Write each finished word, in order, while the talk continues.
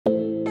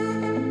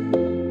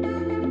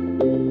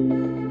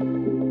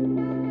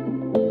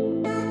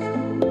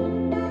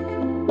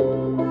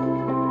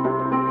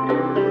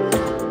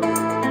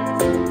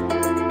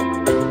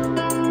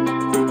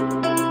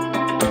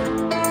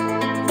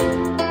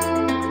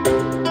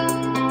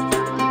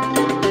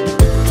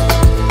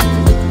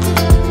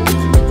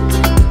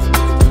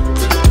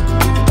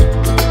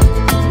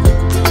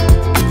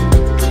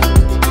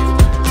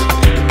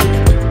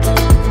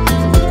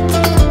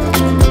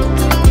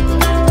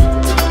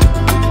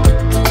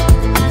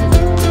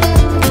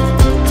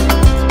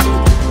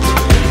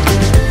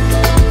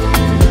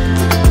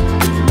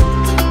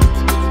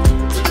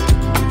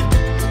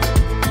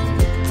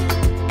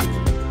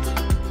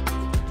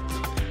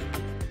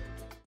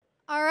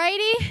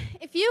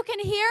you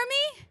can hear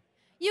me,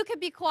 you could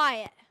be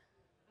quiet.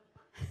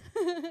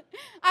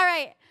 All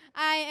right,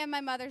 I am my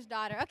mother's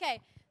daughter.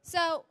 Okay, so,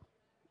 all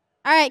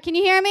right, can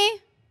you hear me?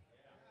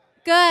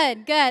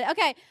 Good, good.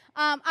 Okay,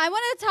 I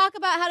wanted to talk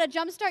about how to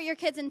jumpstart your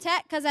kids in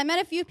tech, because I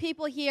met a few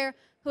people here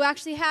who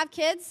actually have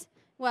kids.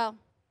 Well,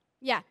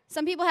 yeah,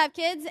 some people have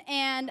kids,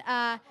 and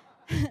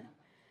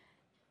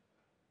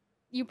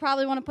you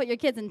probably want to put your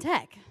kids in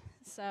tech.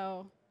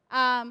 So,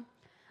 a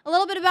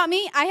little bit about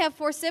me. I have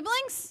 4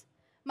 siblings.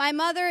 My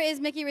mother is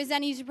Mickey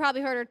Rezentes. You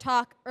probably heard her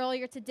talk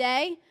earlier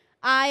today.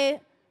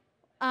 I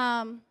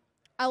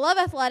love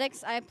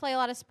athletics. I play a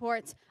lot of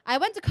sports. I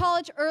went to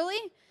college early,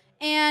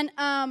 and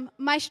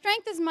my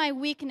strength is my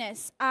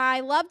weakness. I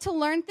love to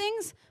learn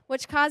things,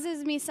 which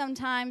causes me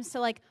sometimes to,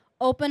 like,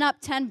 open up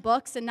 10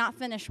 books and not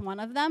finish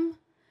one of them.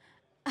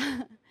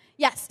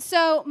 Yes,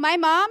 so my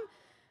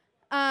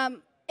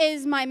mom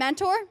is my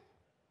mentor,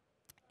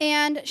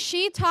 and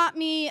she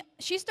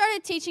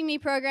started teaching me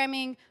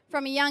programming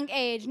from a young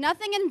age,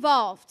 nothing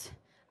involved.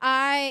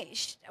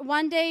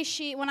 One day,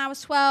 when I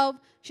was 12,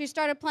 she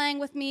started playing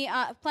with me,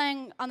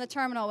 playing on the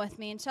terminal with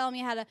me and telling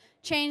me how to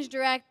change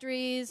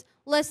directories,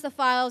 list the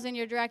files in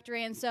your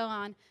directory, and so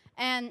on.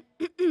 And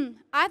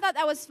I thought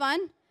that was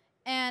fun,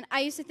 and I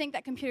used to think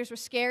that computers were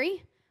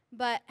scary,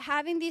 but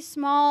having these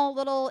small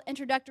little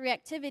introductory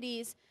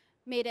activities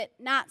made it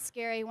not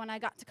scary when I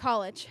got to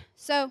college.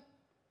 So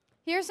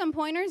here are some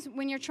pointers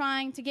when you're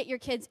trying to get your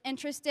kids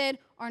interested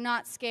or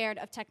not scared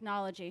of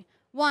technology.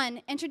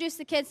 1, introduce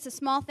the kids to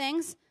small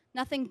things,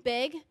 nothing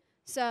big.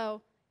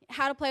 So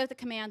how to play with the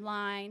command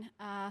line,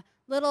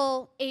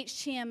 little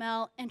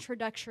HTML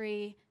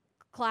introductory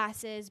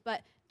classes,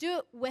 but do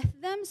it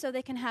with them so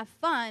they can have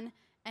fun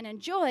and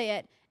enjoy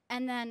it,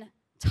 and then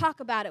talk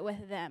about it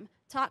with them,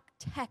 talk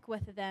tech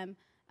with them,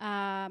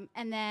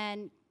 and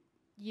then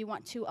you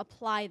want to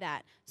apply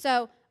that.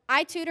 So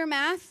I tutor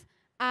math.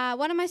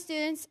 One of my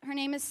students, her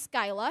name is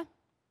Skyla.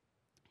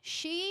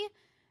 She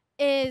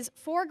is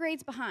 4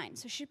 grades behind.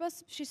 So she's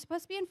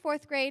supposed to be in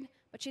 4th grade,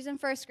 but she's in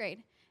 1st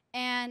grade.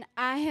 And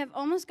I have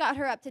almost got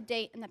her up to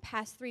date in the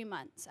past 3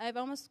 months. I've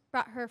almost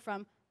brought her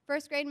from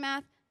 1st grade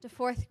math to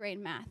 4th grade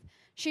math.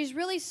 She's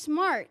really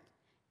smart.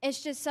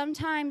 It's just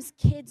sometimes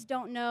kids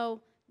don't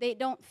know, they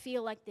don't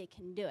feel like they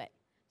can do it.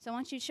 So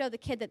once you show the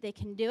kid that they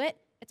can do it,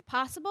 it's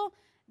possible,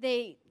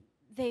 they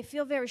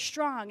feel very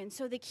strong, and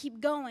so they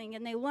keep going,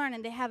 and they learn,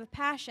 and they have a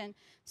passion.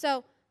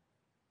 So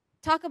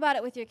talk about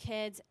it with your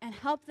kids and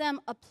help them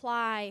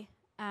apply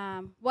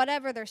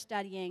whatever they're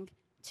studying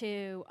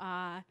to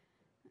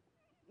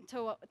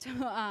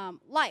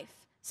life.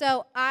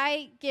 So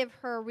I give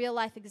her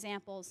real-life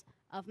examples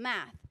of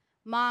math.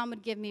 Mom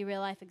would give me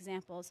real-life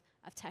examples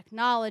of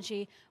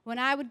technology. When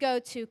I would go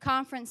to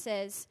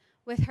conferences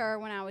with her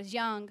when I was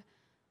young,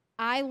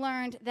 I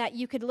learned that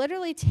you could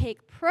literally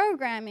take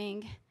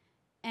programming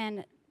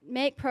and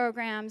make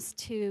programs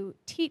to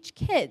teach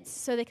kids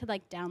so they could,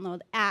 like,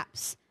 download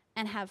apps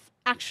and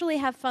actually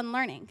have fun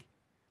learning,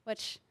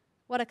 which,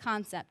 what a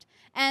concept.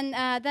 And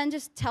then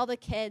just tell the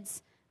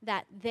kids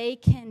that they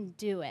can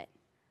do it.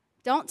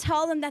 Don't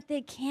tell them that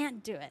they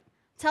can't do it.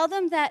 Tell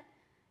them that,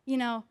 you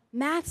know,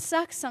 math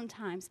sucks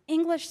sometimes.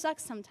 English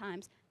sucks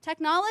sometimes.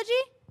 Technology,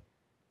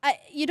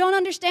 you don't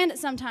understand it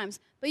sometimes,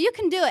 but you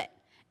can do it.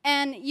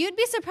 And you'd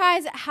be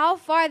surprised at how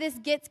far this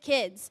gets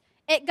kids.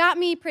 It got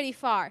me pretty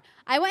far.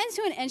 I went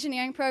into an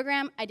engineering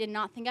program I did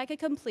not think I could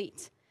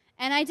complete.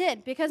 And I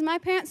did, because my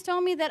parents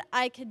told me that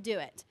I could do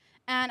it.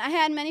 And I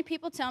had many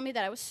people tell me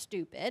that I was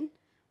stupid,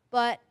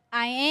 but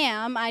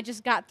I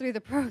just got through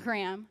the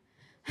program.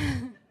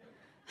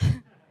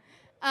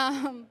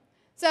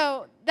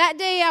 So that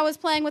day I was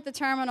playing with the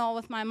terminal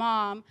with my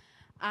mom.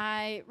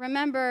 I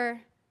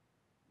remember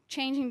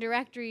changing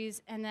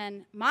directories, and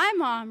then my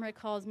mom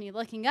recalls me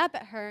looking up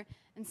at her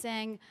and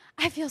saying,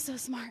 "I feel so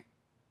smart."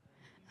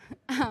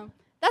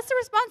 That's the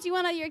response you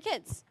want out of your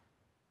kids.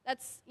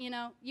 That's, you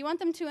know, you want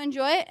them to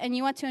enjoy it, and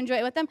you want to enjoy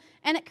it with them,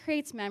 and it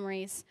creates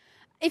memories.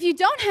 If you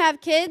don't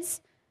have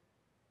kids,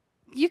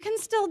 you can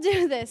still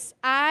do this.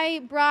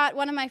 I brought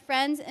one of my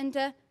friends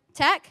into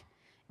tech,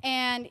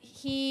 and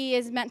he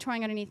is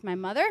mentoring underneath my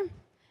mother,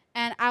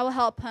 and I will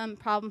help him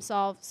problem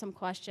solve some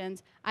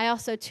questions. I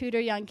also tutor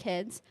young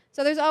kids.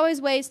 So there's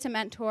always ways to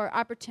mentor,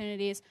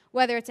 opportunities,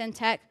 whether it's in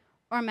tech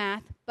or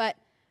math, but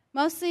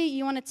mostly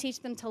you want to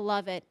teach them to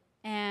love it,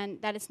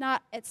 and that it's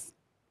not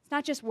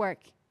just work.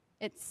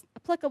 It's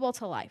applicable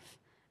to life.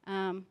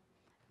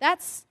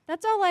 That's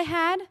all I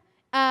had.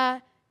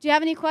 Do you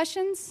have any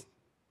questions?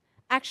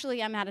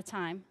 Actually, I'm out of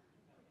time.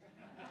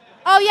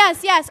 Oh,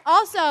 yes.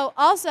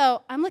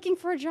 Also, I'm looking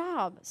for a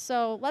job,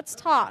 so let's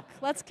talk.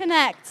 Let's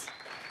connect.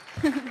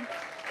 All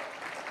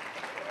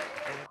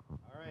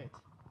right.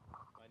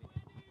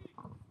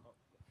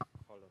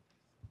 Hold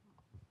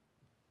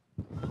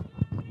on.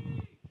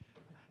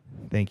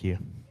 Thank you.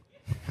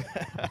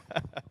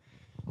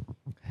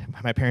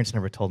 My parents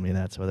never told me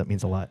that, so that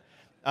means a lot.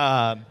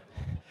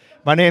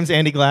 My name's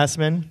Andy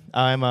Glassman.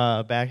 I'm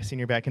a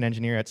senior backend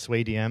engineer at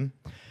Sway DM.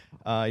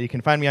 You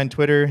can find me on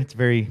Twitter. It's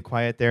very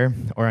quiet there.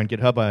 Or on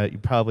GitHub. You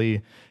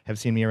probably have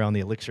seen me around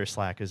the Elixir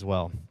Slack as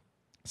well.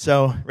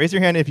 So raise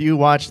your hand if you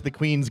watched The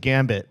Queen's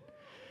Gambit.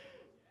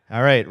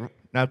 All right.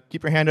 Now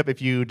keep your hand up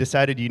if you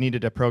decided you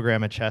needed to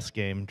program a chess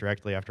game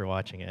directly after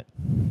watching it.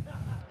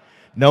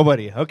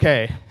 Nobody.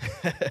 Okay.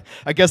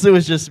 I guess it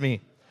was just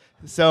me.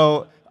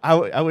 So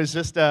I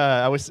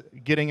was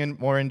getting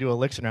more into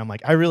Elixir, and I'm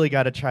like, I really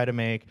got to try to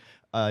make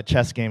a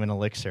chess game in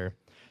Elixir.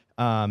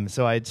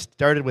 So I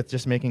started with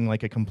just making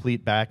like a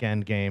complete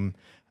back-end game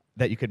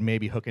that you could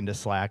maybe hook into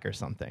Slack or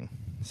something.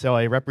 So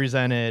I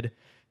represented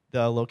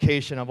the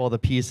location of all the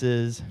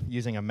pieces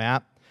using a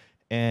map,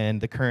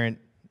 and the current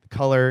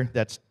color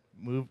that's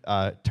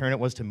turn it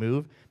was to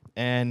move,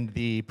 and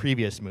the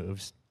previous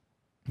moves.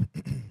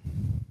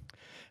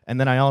 And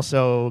then I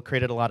also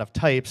created a lot of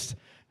types.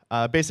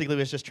 Basically,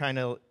 was just trying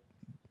to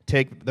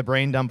take the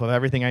brain dump of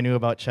everything I knew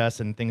about chess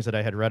and things that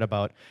I had read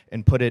about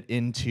and put it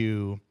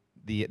into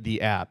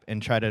the app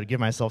and try to give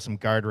myself some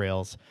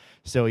guardrails.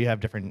 So you have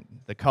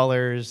the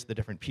colors, the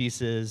different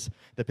pieces,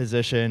 the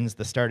positions,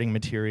 the starting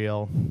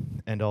material,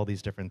 and all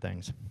these different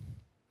things.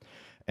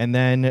 And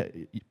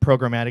then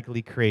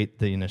programmatically create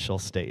the initial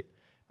state.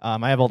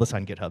 I have all this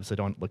on GitHub, so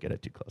don't look at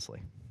it too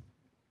closely.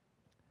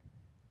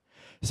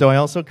 So I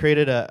also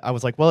created I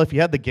was like, well, if you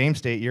have the game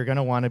state, you're going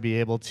to want to be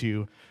able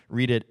to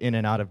read it in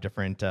and out of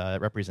different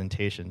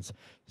representations.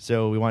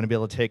 So we want to be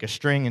able to take a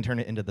string and turn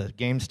it into the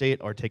game state,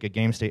 or take a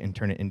game state and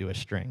turn it into a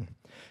string.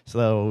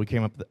 So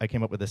I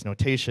came up with this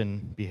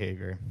notation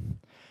behavior.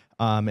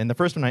 And the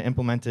first one I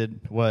implemented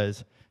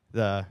was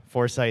the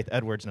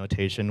Forsyth-Edwards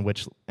notation,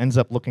 which ends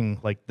up looking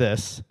like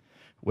this,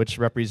 which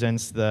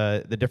represents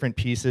the different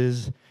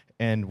pieces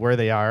and where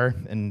they are,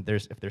 and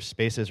if there's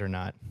spaces or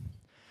not.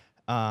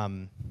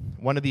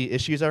 One of the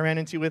issues I ran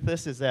into with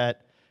this is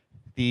that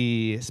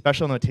the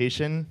special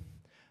notation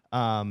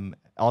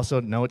also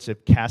notes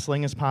if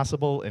castling is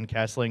possible, and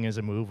castling is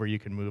a move where you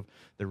can move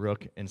the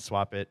rook and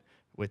swap it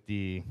with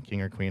the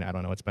king or queen. I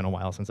don't know, it's been a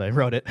while since I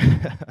wrote it.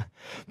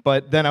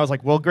 But then I was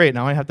like, well, great,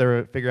 now I have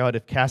to figure out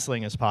if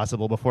castling is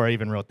possible before I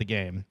even wrote the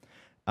game.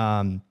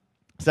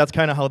 So that's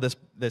kind of how this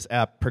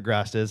app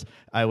progressed, is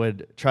I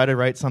would try to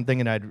write something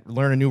and I'd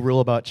learn a new rule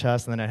about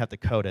chess, and then I'd have to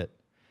code it.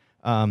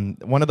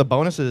 One of the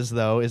bonuses,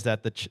 though, is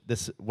that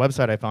this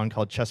website I found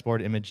called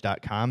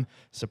chessboardimage.com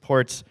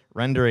supports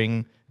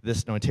rendering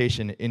this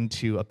notation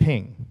into a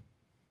ping.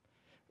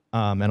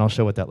 And I'll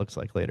show what that looks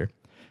like later.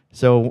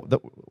 So the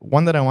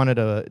one that I wanted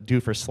to do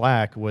for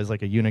Slack was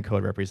like a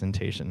Unicode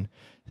representation,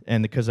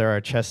 and because there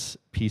are chess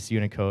piece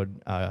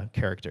Unicode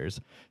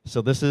characters.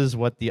 So this is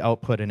what the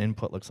output and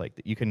input looks like.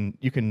 You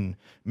can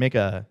make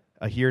a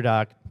here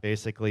doc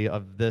basically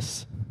of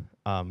this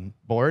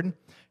board,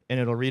 and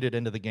it'll read it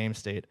into the game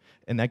state.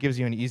 And that gives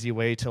you an easy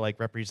way to like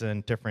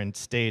represent different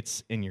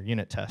states in your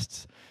unit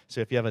tests. So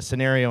if you have a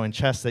scenario in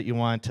chess that you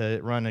want to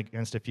run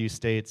against a few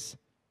states,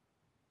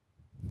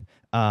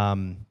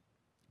 I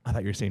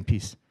thought you were saying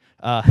peace.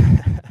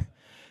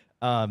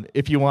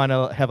 If you want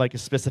to have like a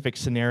specific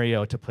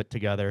scenario to put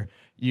together,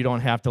 you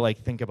don't have to like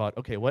think about,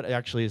 okay, what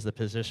actually is the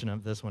position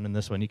of this one and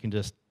this one. You can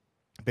just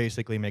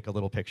basically make a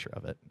little picture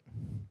of it.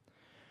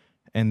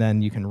 And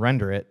then you can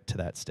render it to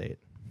that state.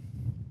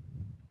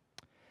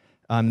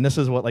 This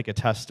is what like a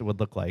test would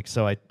look like.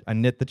 So I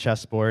knit the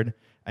chessboard,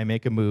 I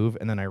make a move,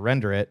 and then I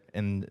render it,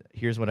 and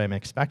here's what I'm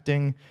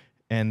expecting,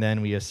 and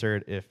then we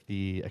assert if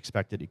the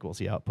expected equals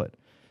the output.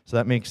 So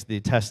that makes the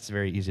tests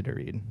very easy to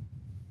read.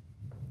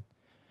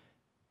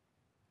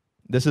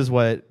 This is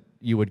what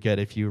you would get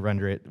if you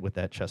render it with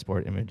that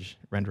chessboard image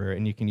renderer,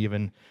 and you can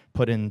even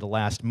put in the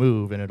last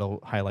move, and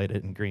it'll highlight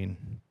it in green.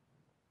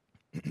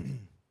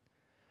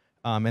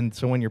 And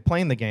so when you're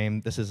playing the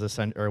game,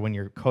 or when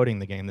you're coding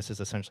the game, this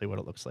is essentially what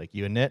it looks like.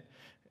 You init,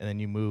 and then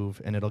you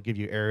move, and it'll give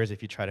you errors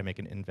if you try to make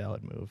an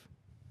invalid move.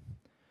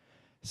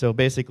 So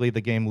basically,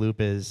 the game loop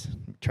is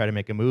try to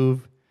make a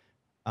move,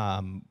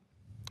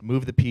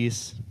 move the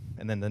piece,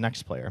 and then the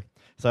next player.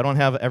 So I don't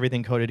have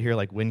everything coded here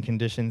like win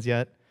conditions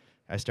yet.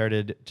 I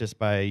started just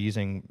by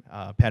using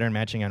pattern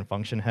matching on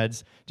function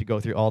heads to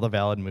go through all the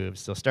valid moves.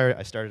 So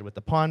I started with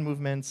the pawn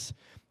movements.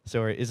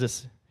 So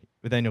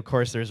but then of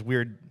course there's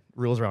weird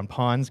rules around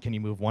pawns. Can you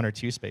move 1 or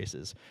 2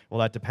 spaces? Well,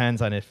 that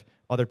depends on if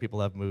other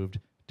people have moved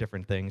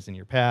different things in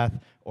your path,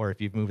 or if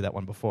you've moved that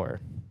one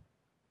before.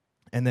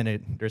 And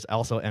then there's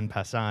also en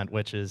passant,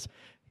 which is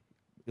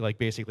like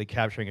basically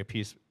capturing a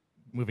piece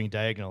moving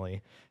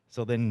diagonally.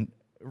 So then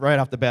right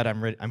off the bat,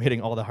 I'm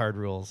hitting all the hard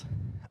rules.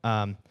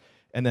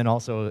 And then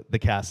also the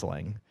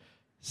castling.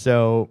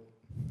 So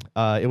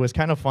it was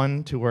kind of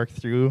fun to work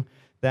through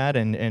that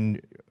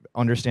and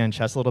understand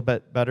chess a little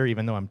bit better,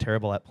 even though I'm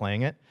terrible at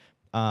playing it.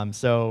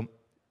 So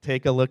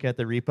take a look at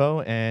the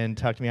repo and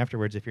talk to me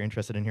afterwards if you're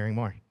interested in hearing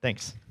more.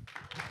 Thanks.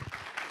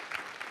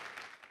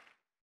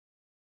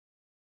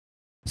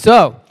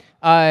 So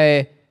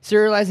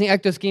serializing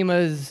Ecto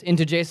schemas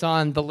into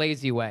JSON the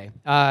lazy way.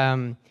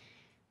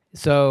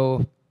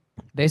 So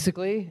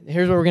basically,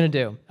 here's what we're going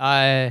to do.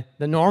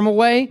 The normal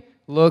way,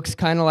 looks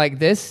kind of like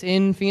this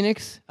in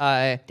Phoenix.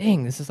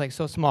 Dang, this is like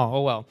so small.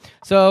 Oh well.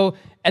 So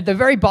at the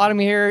very bottom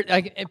here,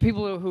 like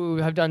people who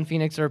have done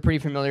Phoenix are pretty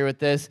familiar with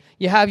this.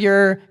 You have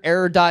your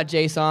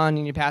error.json,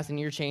 and you pass in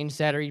your change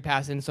set, or you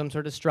pass in some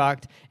sort of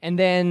struct, and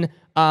then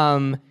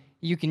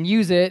you can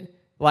use it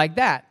like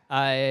that.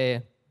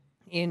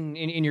 In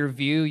your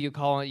view, you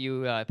call it,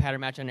 you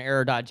pattern match on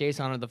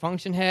error.json of the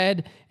function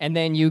head, and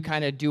then you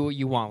kind of do what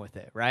you want with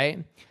it,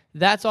 right?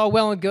 That's all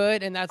well and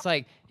good, and that's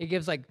like, it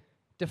gives like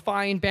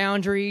defined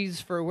boundaries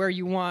for where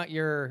you want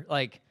your,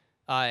 like,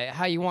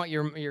 how you want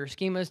your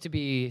schemas to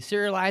be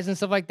serialized and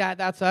stuff like that.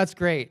 That's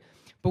great.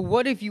 But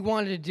what if you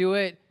wanted to do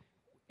it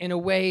in a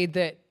way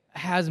that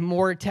has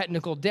more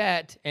technical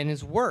debt and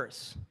is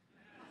worse?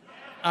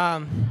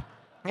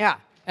 Yeah,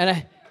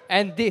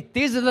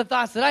 these are the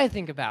thoughts that I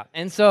think about,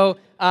 and so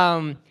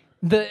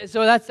that's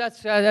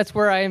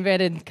where I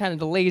invented kind of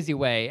the lazy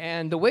way.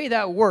 And the way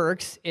that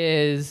works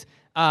is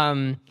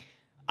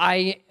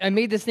I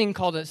made this thing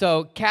called it.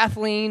 So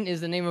Kathleen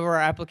is the name of our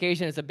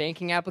application. It's a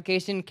banking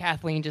application.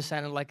 Kathleen just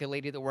sounded like a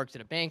lady that works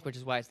at a bank, which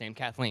is why it's named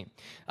Kathleen.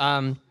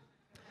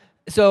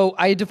 So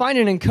I defined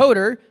an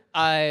encoder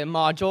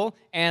module,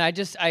 and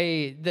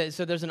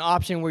so there's an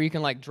option where you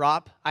can like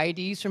drop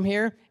IDs from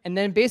here, and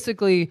then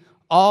basically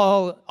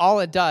all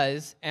it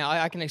does, and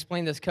I can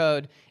explain this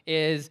code,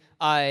 is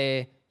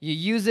you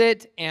use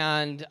it,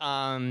 and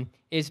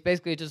it's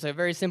basically just a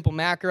very simple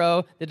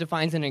macro that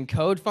defines an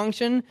encode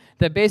function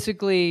that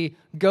basically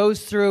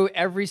goes through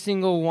every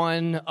single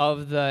one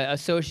of the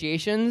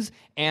associations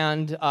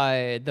and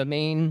the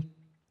main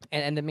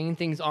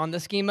things on the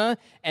schema,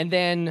 and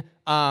then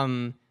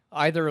and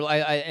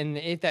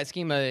if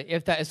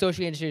that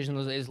association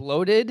is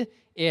loaded,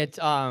 it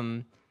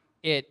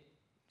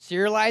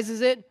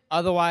serializes it.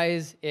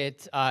 Otherwise,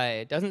 it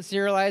doesn't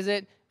serialize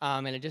it,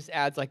 and it just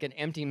adds like an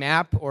empty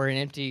map or an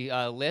empty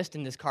list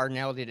in this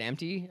cardinality to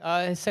empty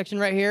section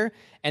right here,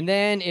 and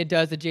then it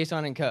does the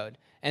JSON encode.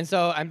 And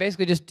so I'm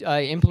basically just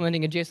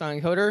implementing a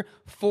JSON encoder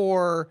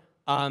for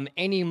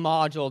any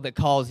module that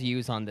calls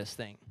use on this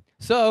thing.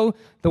 So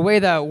the way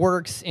that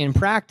works in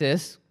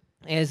practice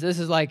is this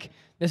is like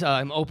this.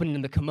 I'm opening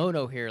the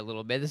Komodo here a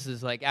little bit. This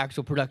is like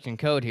actual production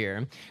code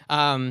here.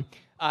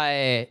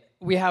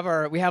 We have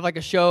like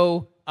a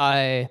show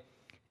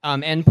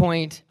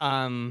endpoint,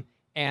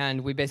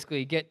 and we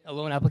basically get a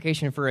loan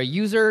application for a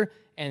user,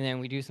 and then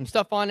we do some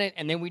stuff on it,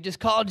 and then we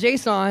just call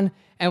JSON,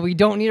 and we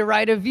don't need to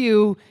write a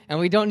view, and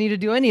we don't need to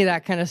do any of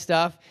that kind of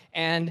stuff,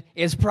 and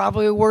it's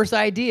probably a worse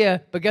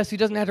idea, but guess who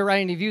doesn't have to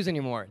write any views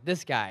anymore?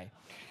 This guy.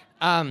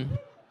 And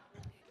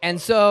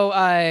so,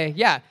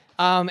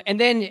 and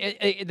then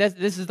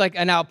this is like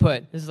an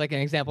output. This is like an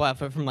example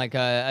output from like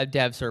a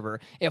dev server.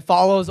 It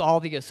follows all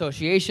the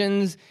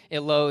associations.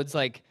 It loads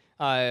like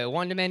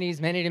one-to-manys,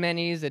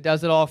 many-to-manys. It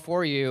does it all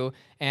for you.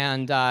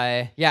 And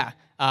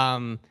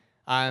I'm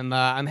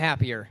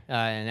happier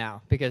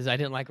now because I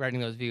didn't like writing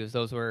those views.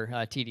 Those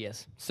were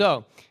tedious.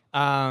 So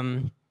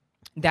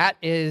that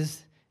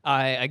is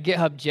a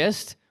GitHub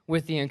gist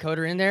with the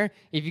encoder in there.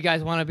 If you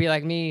guys want to be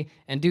like me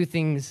and do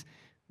things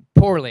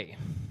poorly.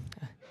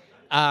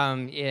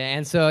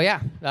 And so,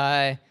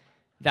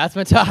 that's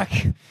my talk.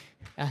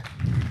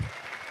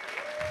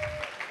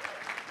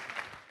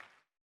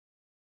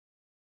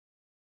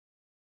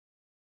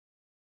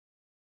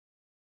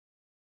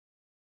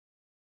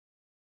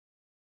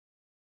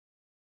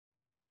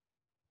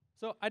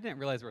 So I didn't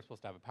realize we were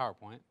supposed to have a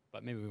PowerPoint,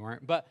 but maybe we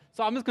weren't.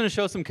 So I'm just going to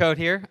show some code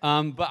here.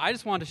 But I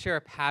just wanted to share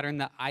a pattern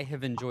that I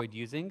have enjoyed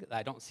using that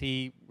I don't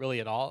see really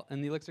at all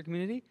in the Elixir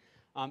community.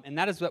 And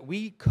that is that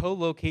we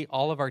co-locate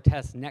all of our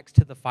tests next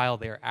to the file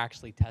they are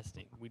actually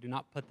testing. We do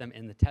not put them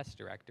in the test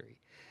directory.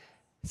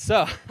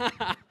 So,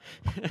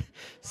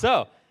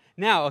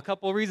 now a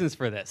couple of reasons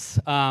for this.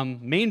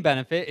 Main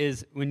benefit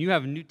is when you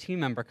have a new team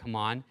member come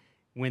on,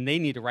 when they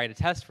need to write a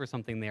test for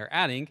something they are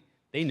adding,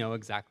 they know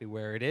exactly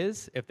where it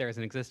is, if there's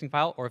an existing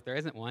file, or if there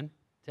isn't one,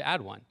 to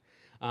add one.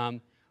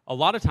 A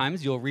lot of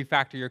times, you'll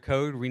refactor your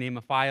code, rename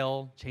a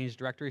file, change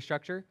directory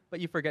structure, but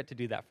you forget to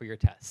do that for your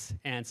tests.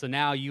 And so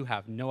now you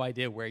have no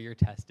idea where your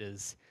test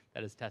is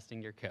that is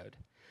testing your code.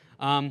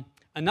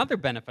 Another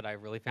benefit I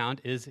really found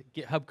is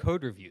GitHub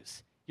code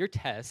reviews. Your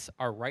tests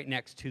are right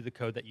next to the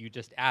code that you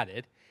just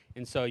added,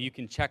 and so you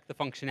can check the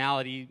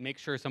functionality, make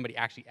sure somebody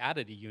actually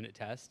added a unit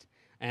test,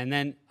 and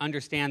then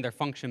understand their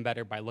function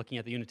better by looking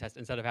at the unit test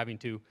instead of having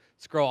to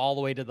scroll all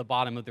the way to the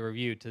bottom of the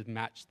review to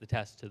match the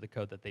test to the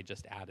code that they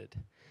just added.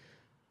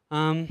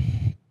 Let's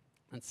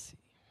see.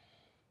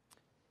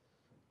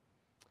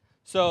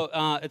 So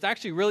it's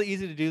actually really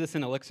easy to do this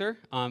in Elixir.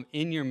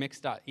 In your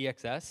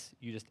mix.exs,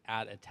 you just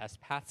add a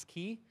test paths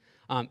key.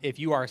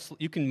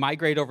 You can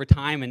migrate over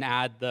time and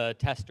add the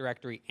test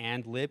directory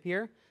and lib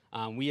here.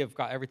 We have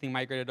got everything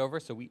migrated over,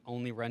 so we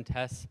only run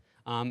tests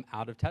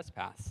out of test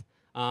paths.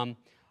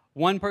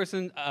 One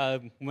person,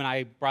 when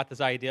I brought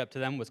this idea up to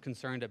them, was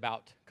concerned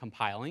about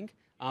compiling.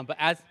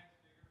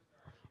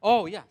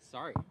 Oh, yeah,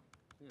 sorry.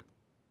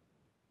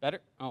 Better?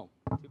 Oh,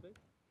 too big?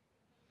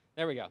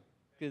 There we go.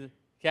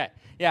 Okay,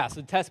 yeah,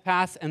 so test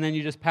pass, and then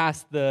you just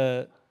pass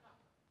the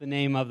the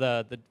name of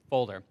the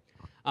folder.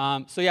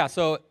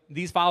 So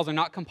these files are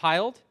not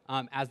compiled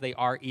as they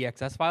are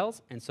EXS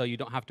files, and so you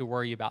don't have to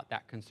worry about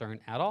that concern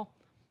at all.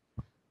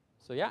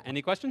 So yeah,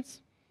 any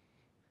questions?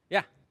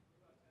 Yeah.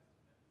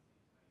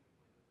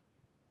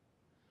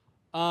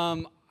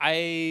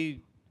 I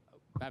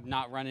have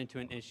not run into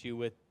an issue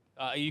with,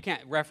 you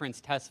can't reference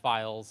test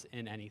files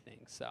in anything,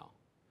 so.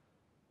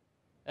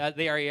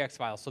 They are EX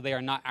files, so they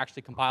are not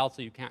actually compiled,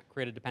 so you can't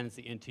create a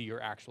dependency into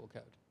your actual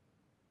code.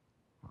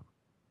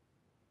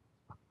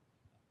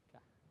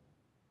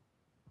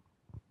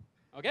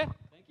 Okay,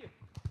 thank you.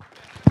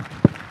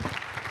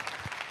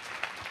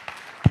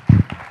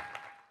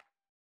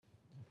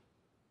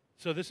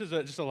 So this is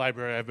just a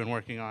library I've been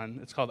working on.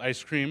 It's called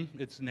IceCream.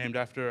 It's named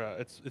after,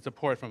 it's a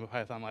port from a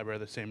Python library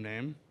of the same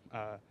name.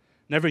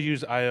 Never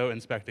use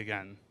IO.inspect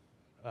again.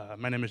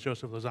 My name is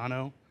Joseph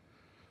Lozano.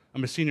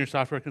 I'm a senior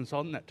software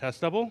consultant at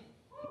TestDouble.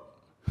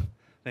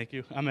 Thank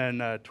you. I'm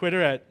on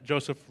Twitter at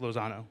Joseph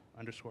Lozano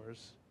 _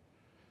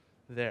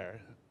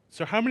 there.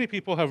 So how many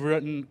people have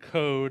written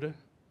code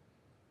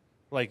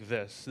like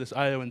this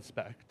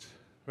IO.inspect,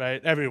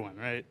 right? Everyone,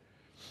 right?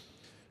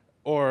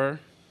 Or,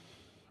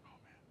 oh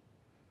man,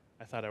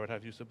 I thought I would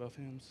have use of both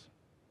hands.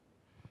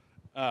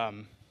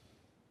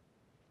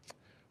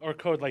 Or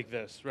code like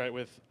this, right?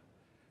 With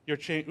your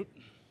chain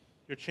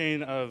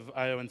of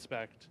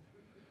IO.inspect.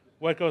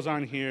 What goes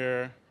on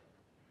here?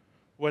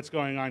 What's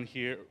going on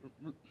here?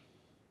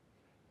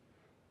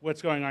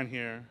 What's going on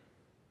here?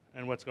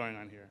 And what's going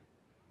on here?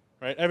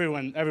 Right?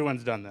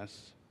 Everyone's done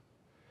this.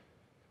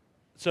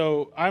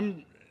 So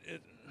I'm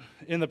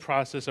in the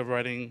process of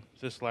writing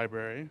this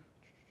library.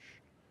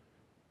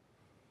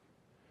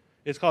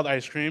 It's called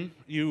IceCream.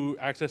 You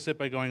access it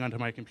by going onto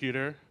my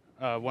computer,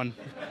 one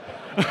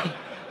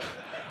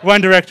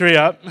directory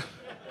up.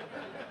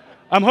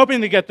 I'm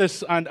hoping to get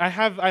this on. I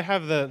have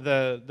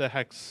the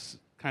hex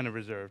kind of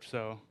reserved,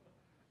 so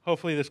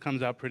hopefully this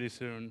comes out pretty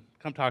soon.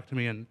 Come talk to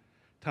me and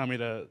tell me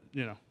to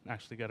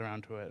actually get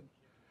around to it.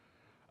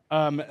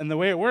 And the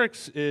way it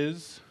works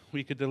is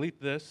we could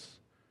delete this.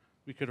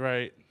 We could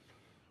write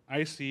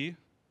IC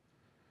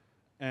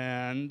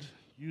and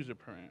user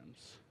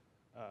params,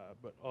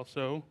 but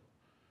also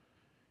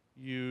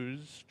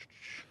use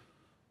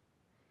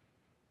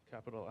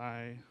capital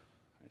I,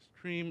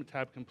 IceCream,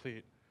 tab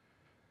complete.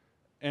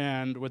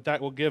 And what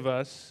that will give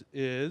us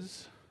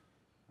is,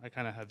 I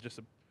kind of have just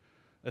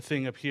a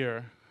thing up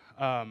here,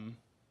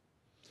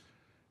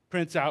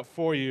 prints out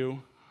for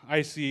you,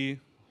 IC,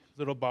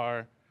 little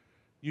bar,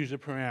 user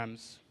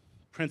params,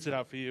 prints it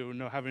out for you,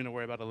 no having to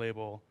worry about a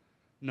label,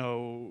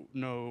 no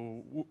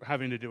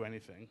having to do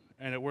anything.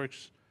 And it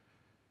works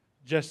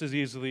just as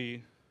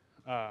easily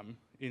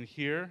in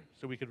here,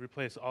 so we could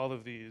replace all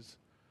of these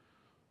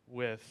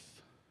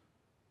with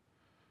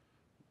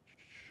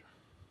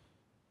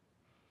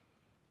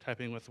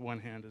typing with one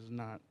hand is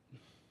not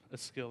a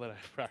skill that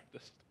I've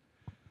practiced.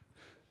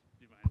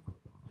 Do you mind?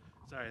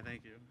 Sorry,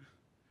 thank you.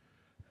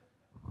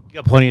 You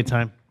got plenty of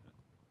time.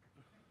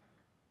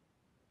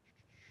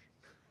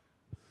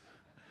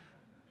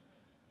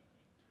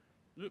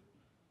 Oop.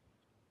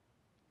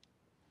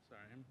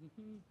 Sorry.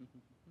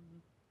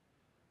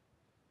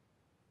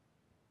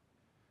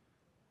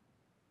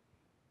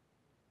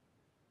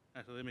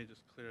 Actually, let me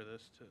just clear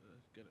this to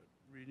get it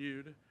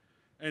renewed.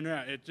 And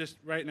it just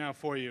right now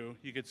for you,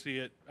 you could see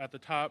it at the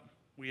top.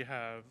 We have,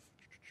 let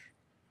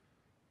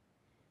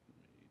me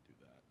do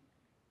that.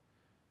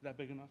 Is that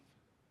big enough?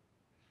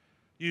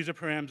 User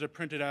params are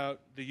printed out,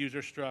 the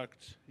user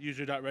struct,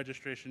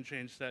 user.registration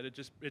change set. It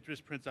just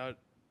prints out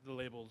the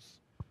labels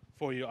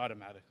for you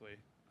automatically.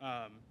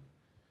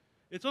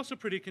 It's also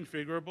pretty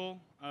configurable.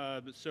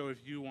 So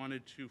if you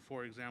wanted to,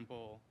 for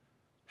example,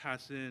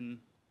 pass in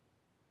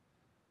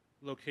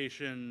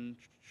location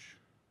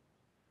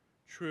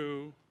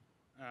true,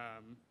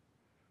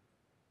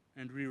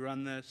 and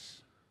rerun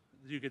this,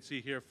 as you can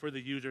see here, for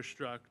the user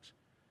struct,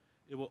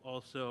 it will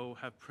also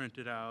have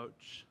printed out,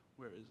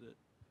 where is it?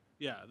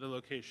 Yeah, the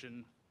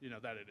location,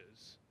 that it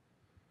is.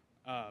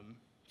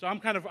 So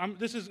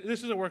this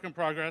is a work in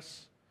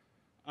progress.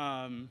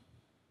 Yeah,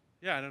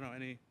 I don't know,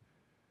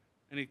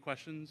 any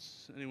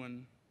questions?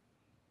 Anyone?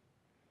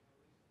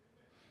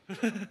 You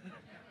can do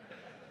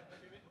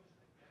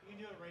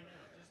it right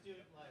now. Just do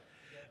it live.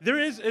 There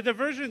is the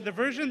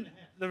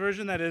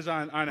version that is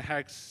on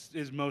Hex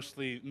is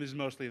mostly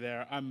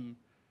there. I'm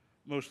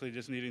mostly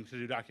just needing to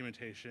do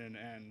documentation,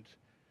 and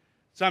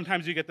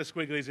sometimes you get the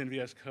squigglies in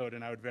VS Code,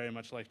 and I would very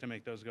much like to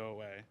make those go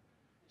away.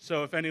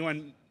 So if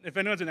anyone's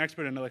an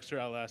expert in Elixir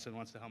LS and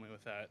wants to help me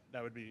with that,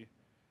 that would be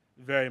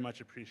very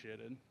much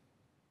appreciated.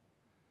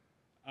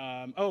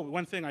 Oh,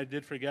 one thing I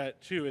did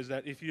forget too is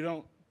that if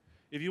you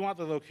want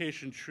the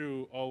location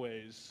true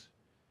always,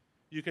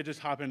 you could just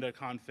hop into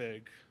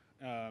config,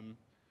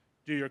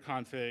 do your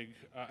config.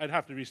 I'd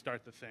have to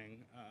restart the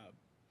thing,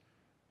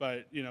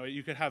 but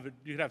you could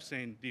have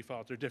same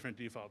defaults or different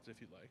defaults if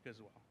you'd like as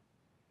well.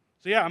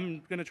 So yeah,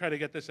 I'm going to try to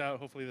get this out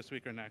hopefully this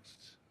week or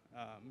next.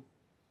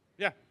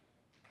 Yeah.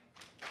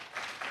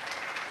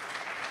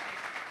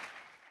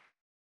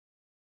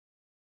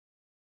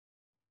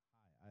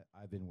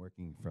 I've been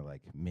working for like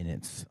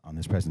minutes on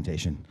this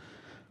presentation.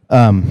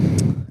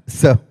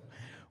 So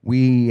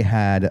we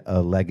had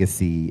a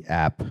legacy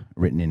app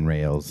written in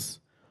Rails.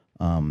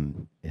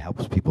 It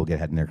helps people get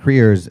ahead in their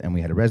careers, and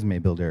we had a resume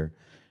builder,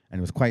 and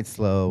it was quite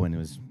slow, and it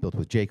was built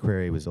with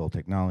jQuery. It was old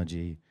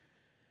technology,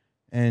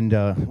 and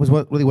it was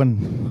really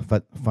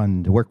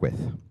fun to work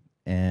with.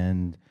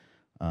 And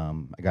I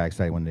got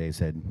excited one day and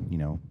said, you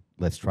know,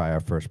 let's try our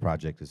first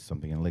project as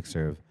something in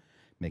Elixir of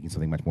making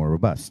something much more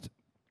robust.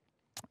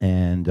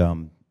 And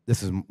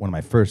this is one of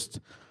my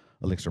first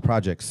Elixir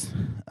projects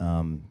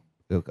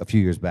a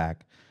few years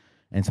back.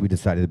 And so we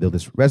decided to build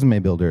this resume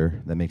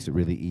builder that makes it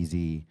really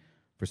easy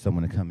for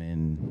someone to come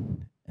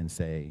in and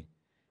say,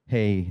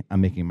 hey, I'm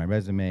making my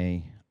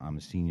resume, I'm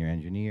a senior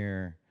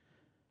engineer,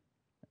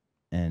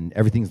 and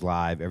everything's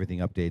live, everything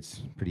updates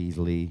pretty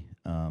easily.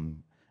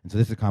 And so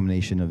this is a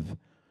combination of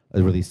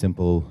a really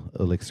simple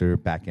Elixir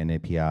backend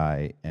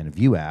API and a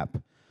Vue app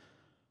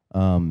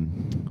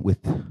with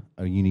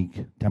a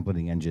unique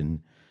templating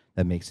engine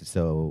that makes it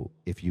so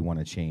if you want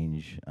to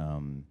change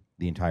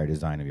the entire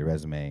design of your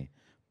resume,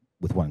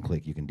 with one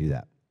click you can do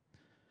that.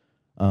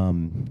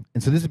 And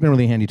so this has been a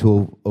really handy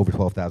tool. Over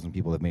 12,000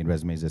 people have made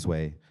resumes this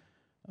way,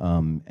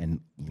 and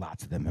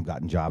lots of them have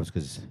gotten jobs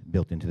because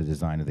built into the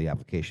design of the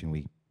application,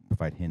 we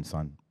provide hints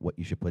on what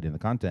you should put in the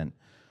content.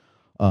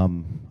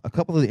 A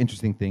couple of the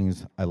interesting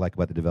things I like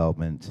about the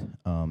development,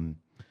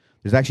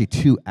 there's actually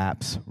two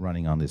apps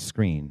running on this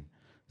screen.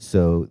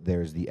 So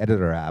there's the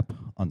editor app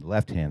on the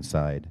left-hand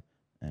side,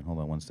 and hold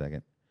on one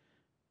second.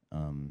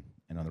 And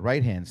on the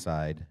right-hand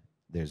side,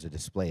 there's a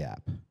display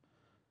app.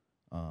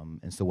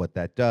 And so what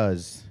that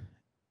does,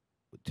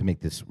 to make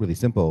this really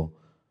simple,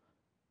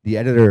 the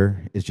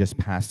editor is just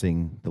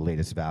passing the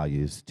latest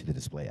values to the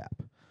display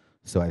app.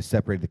 So I've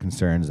separated the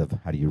concerns of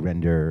how do you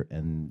render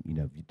and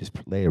you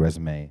display a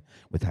resume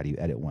with how do you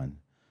edit one.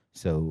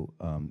 So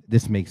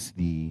this makes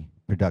the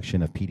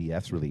production of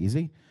PDFs really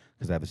easy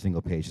because I have a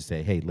single page to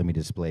say, hey, let me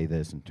display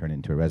this and turn it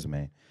into a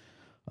resume.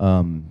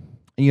 And,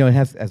 it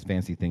has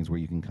fancy things where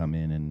you can come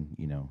in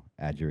and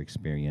add your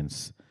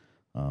experience,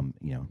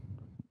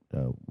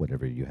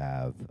 whatever you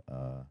have.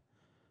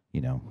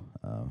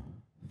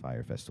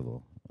 Fire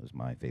Festival was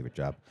my favorite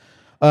job.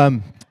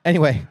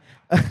 Anyway,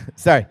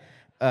 sorry.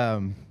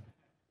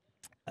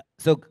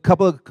 So a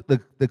couple of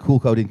the cool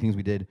coding things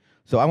we did.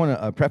 So I want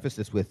to preface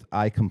this with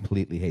I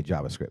completely hate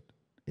JavaScript.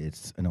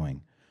 It's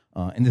annoying.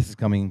 And this is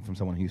coming from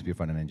someone who used to be a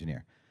front-end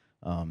engineer.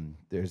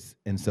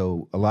 And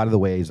so a lot of the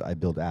ways I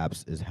build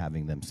apps is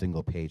having them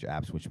single-page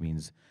apps, which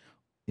means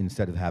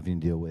instead of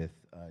having to deal with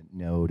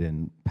Node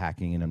and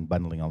packing and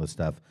unbundling all this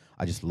stuff,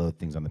 I just load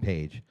things on the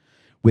page.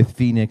 With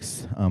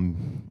Phoenix,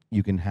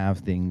 you can have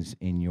things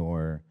in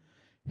your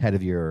head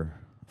of your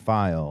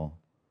file.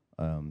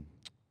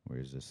 Where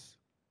is this?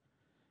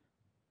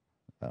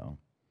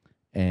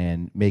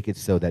 And make it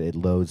so that it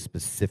loads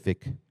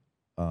specific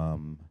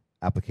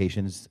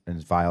applications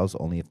and files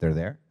only if they're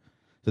there.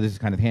 So this is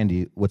kind of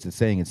handy. What's it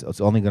saying? It's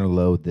only going to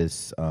load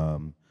this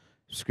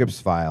scripts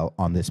file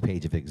on this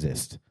page if it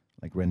exists,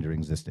 like rendering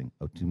existing.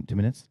 Oh, 2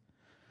 minutes?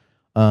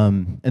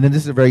 And then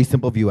this is a very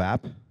simple Vue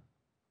app.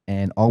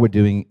 And all we're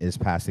doing is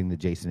passing the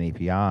JSON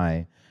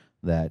API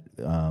that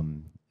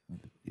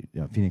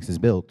Phoenix has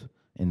built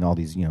in all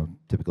these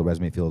typical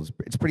resume fields.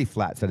 It's a pretty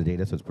flat set of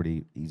data, so it's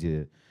pretty easy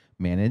to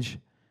manage.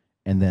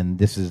 And then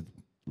this is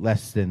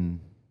less than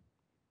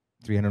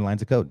 300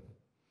 lines of code.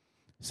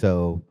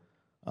 So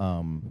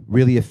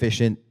really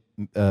efficient.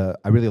 I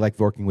really like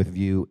working with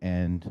Vue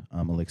and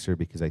Elixir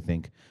because I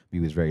think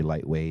Vue is very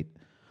lightweight.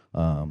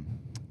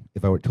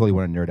 If I totally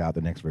want to nerd out,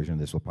 the next version of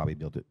this will probably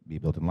be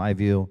built in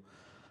LiveView.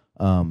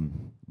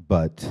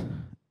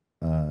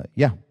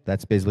 Yeah,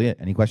 that's basically it.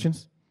 Any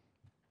questions?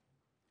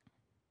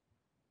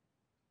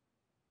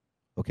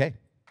 Okay.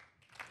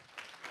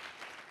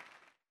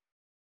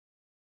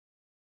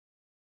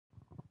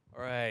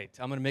 All right,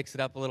 I'm going to mix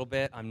it up a little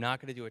bit. I'm not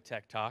going to do a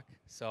tech talk.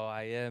 So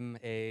I am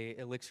a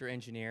Elixir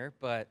engineer,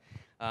 but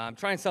I'm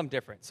trying something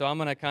different. So I'm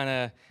going to kind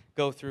of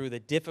go through the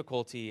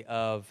difficulty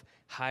of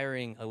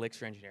hiring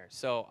Elixir engineers.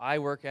 So I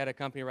work at a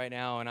company right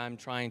now, and I'm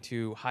trying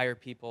to hire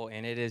people,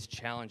 and it is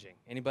challenging.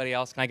 Anybody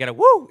else? Can I get a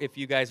woo if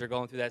you guys are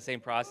going through that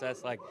same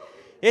process? Like,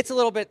 it's a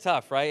little bit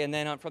tough, right? And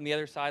then from the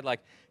other side, like,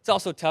 it's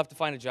also tough to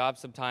find a job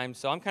sometimes.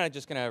 So I'm kind of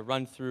just going to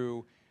run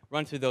through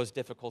those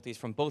difficulties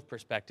from both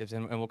perspectives,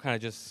 and we'll kind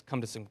of just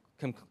come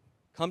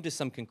to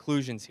some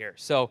conclusions here.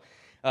 So,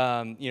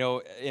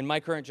 in my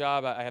current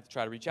job, I have to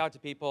try to reach out to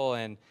people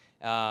and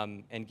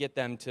get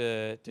them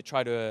to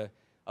try to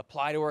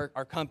apply to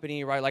our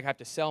company, right? Like I have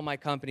to sell my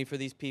company for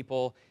these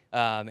people,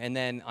 and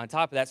then on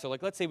top of that, so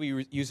like let's say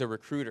we use a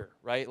recruiter,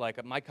 right?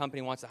 Like my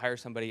company wants to hire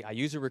somebody, I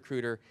use a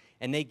recruiter,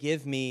 and they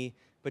give me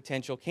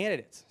potential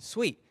candidates.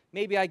 Sweet.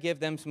 Maybe I give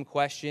them some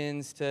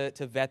questions to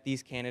vet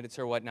these candidates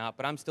or whatnot,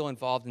 but I'm still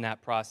involved in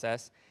that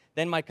process.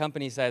 Then my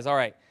company says, all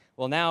right,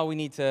 well, now we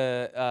need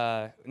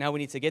to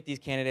get these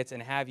candidates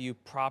and have you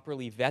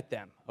properly vet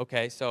them.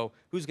 Okay, so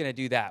who's going to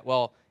do that?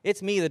 Well,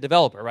 it's me, the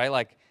developer, right?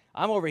 Like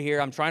I'm over here,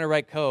 I'm trying to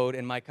write code,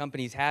 and my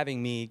company's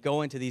having me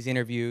go into these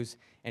interviews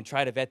and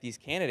try to vet these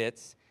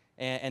candidates,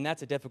 and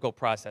that's a difficult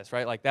process,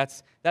 right? Like,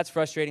 that's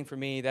frustrating for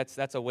me.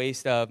 That's a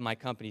waste of my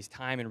company's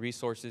time and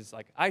resources.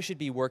 Like, I should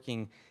be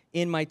working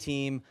in my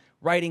team,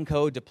 writing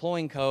code,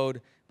 deploying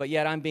code, but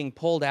yet I'm being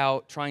pulled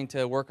out trying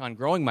to work on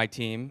growing my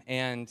team,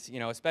 and, you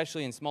know,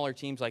 especially in smaller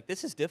teams, like,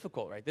 this is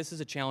difficult, right? This is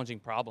a challenging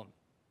problem.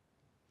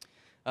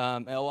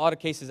 In a lot of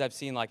cases I've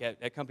seen, like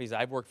at companies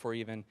I've worked for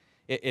even,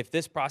 if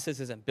this process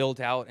isn't built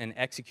out and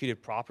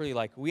executed properly,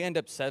 like, we end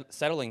up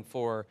settling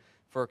for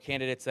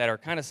candidates that are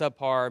kind of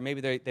subpar,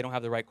 maybe they don't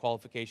have the right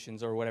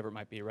qualifications or whatever it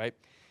might be, right?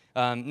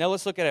 Now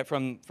let's look at it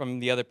from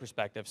the other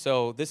perspective.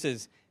 So this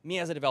is me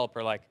as a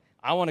developer, like,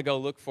 I want to go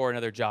look for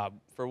another job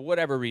for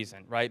whatever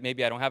reason, right?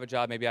 Maybe I don't have a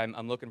job, maybe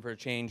I'm looking for a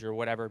change or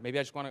whatever. Maybe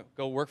I just want to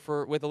go work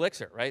with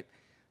Elixir, right?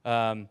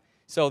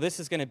 So this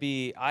is going to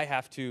be, I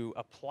have to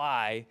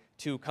apply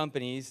to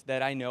companies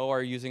that I know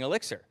are using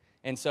Elixir.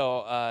 And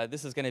so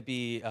this is going to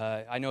be,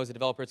 I know as a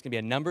developer, it's going to be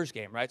a numbers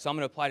game, right? So I'm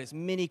going to apply to as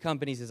many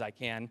companies as I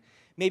can.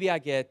 Maybe I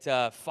get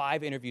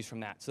 5 interviews from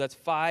that. So that's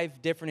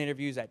 5 different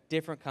interviews at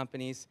different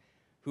companies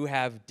who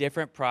have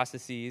different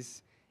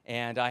processes,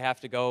 and I have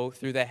to go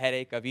through the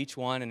headache of each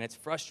one, and it's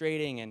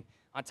frustrating. And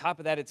on top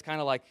of that, it's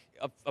kind of like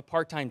a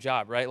part-time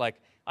job, right?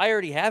 Like, I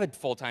already have a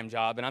full-time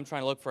job, and I'm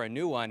trying to look for a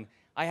new one.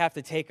 I have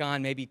to take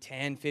on maybe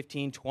 10,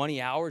 15,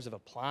 20 hours of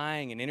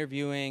applying and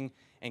interviewing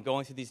and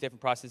going through these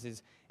different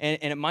processes, and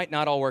it might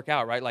not all work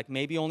out, right? Like,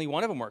 maybe only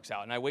one of them works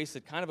out, and I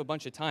wasted kind of a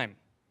bunch of time.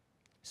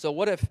 So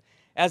what if,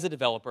 as a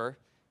developer,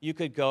 you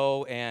could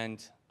go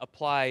and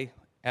apply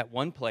at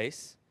one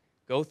place,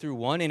 go through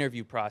one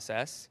interview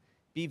process,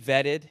 be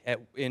vetted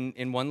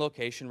in one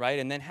location, right,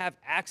 and then have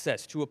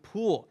access to a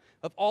pool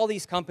of all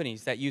these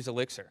companies that use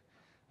Elixir?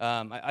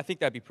 I think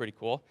that'd be pretty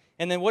cool.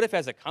 And then what if,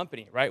 as a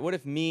company, right? What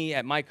if me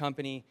at my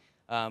company,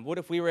 what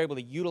if we were able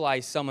to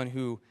utilize someone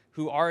who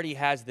already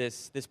has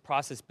this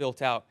process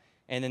built out,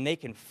 and then they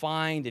can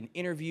find and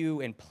interview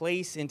and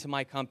place into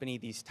my company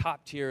these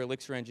top-tier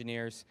Elixir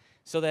engineers,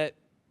 so that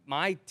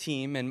my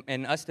team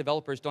and us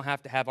developers don't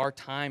have to have our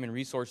time and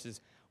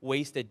resources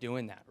wasted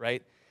doing that,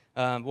 right?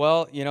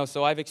 Well, you know,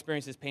 so I've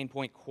experienced this pain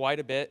point quite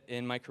a bit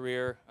in my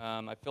career.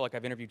 I feel like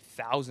I've interviewed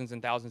thousands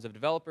and thousands of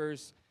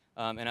developers,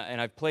 and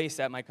I've placed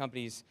at my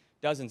companies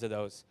dozens of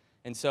those.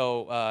 And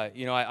so,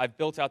 you know, I've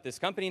built out this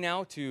company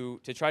now to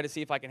try to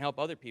see if I can help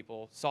other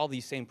people solve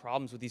these same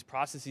problems with these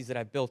processes that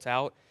I've built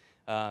out.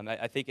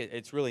 I think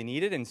it's really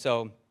needed. And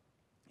so,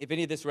 if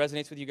any of this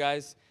resonates with you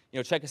guys, you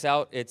know, check us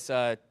out. It's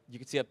you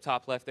can see up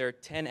top left there,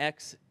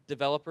 10x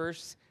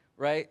developers,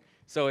 right?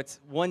 So it's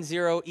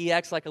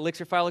 10EX, like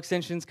Elixir file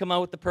extensions. Come out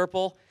with the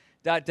purple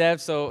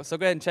 .dev. So go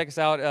ahead and check us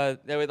out.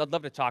 I'd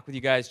love to talk with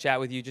you guys, chat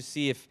with you, just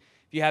see if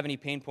you have any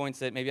pain points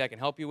that maybe I can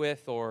help you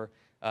with, or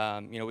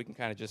you know, we can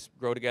kind of just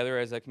grow together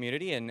as a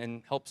community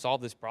and help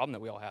solve this problem that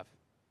we all have.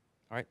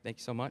 All right, thank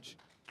you so much.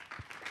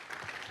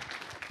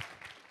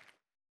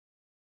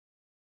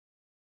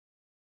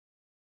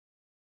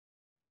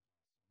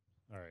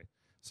 All right.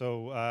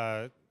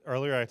 So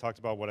earlier I talked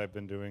about what I've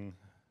been doing.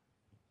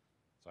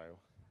 Sorry.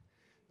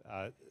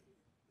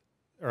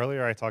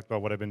 Earlier I talked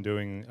about what I've been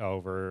doing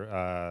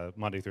over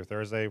Monday through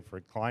Thursday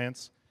for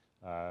clients.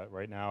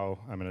 Right now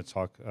I'm going to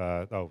talk.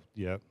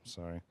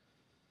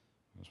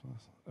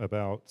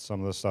 About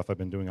some of the stuff I've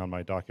been doing on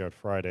my Dockyard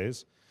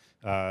Fridays.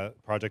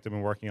 Project I've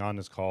been working on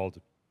is called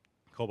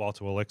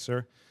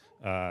CobolToElixir.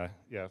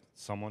 Yeah,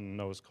 someone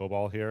knows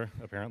COBOL here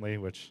apparently,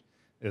 which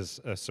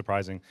is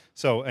surprising.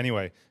 So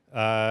anyway,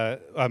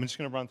 I'm just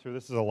going to run through.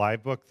 This is a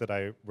live book that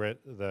I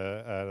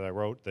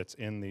wrote that's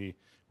in the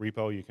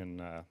repo. You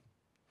can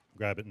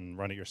grab it and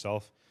run it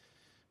yourself.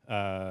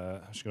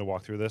 I'm just going to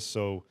walk through this.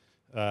 So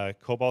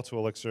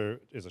CobolToElixir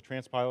is a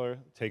transpiler,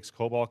 takes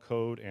COBOL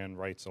code and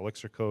writes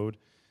Elixir code.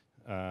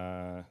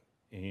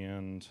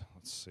 And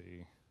let's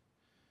see.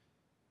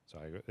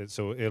 Sorry.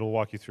 So it'll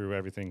walk you through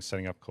everything,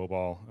 setting up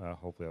COBOL.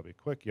 Hopefully that'll be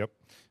quick. Yep.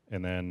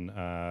 And then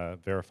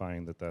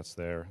verifying that that's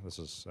there. This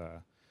is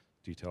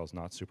details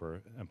not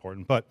super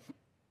important, but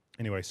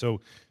anyway.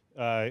 So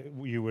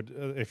you would,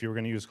 if you were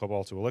going to use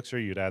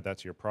CobolToElixir, you'd add that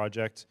to your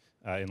project.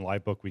 In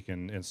Livebook, we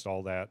can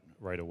install that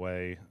right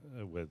away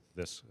with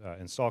this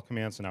install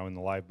command. So now in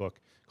the Livebook,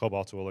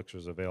 CobolToElixir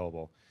is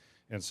available.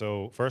 And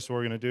so first what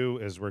we're going to do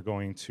is we're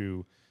going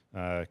to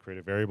create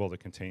a variable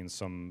that contains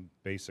some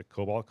basic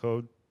COBOL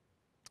code.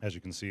 As you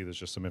can see, there's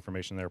just some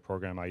information there,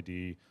 program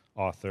ID,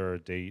 author,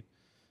 date,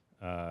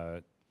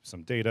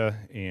 some data,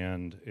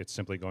 and it's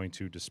simply going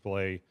to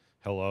display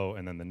hello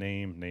and then the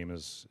name. Name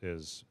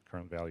is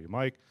current value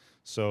Mike.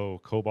 So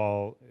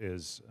COBOL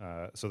is,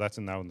 so that's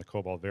now in the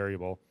COBOL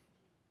variable.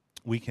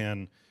 We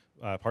can,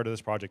 part of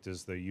this project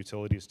is the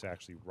utilities to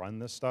actually run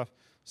this stuff.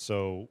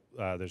 So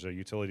there's a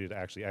utility to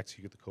actually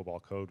execute the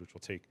COBOL code, which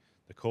will take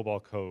the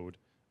COBOL code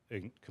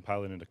and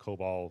compile it into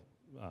COBOL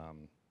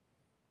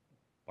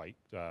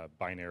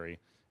binary,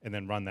 and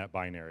then run that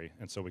binary.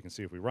 And so we can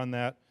see if we run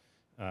that,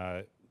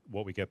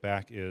 what we get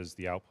back is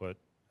the output,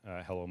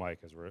 hello Mike,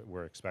 as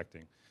we're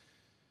expecting.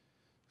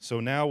 So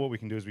now what we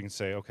can do is we can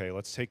say, okay,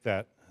 let's take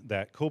that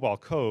that COBOL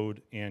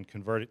code and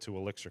convert it to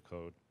Elixir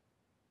code,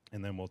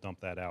 and then we'll dump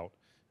that out.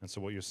 And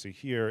so what you'll see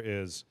here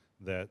is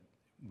that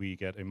we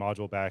get a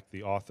module back.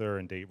 The author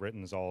and date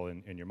written is all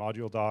in your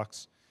module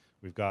docs.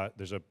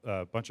 There's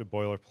a bunch of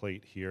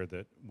boilerplate here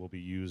that will be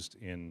used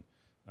in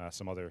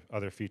some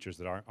other features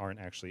that aren't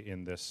actually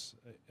in this,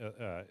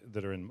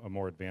 that are in a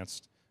more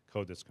advanced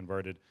code that's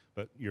converted.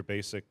 But your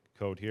basic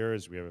code here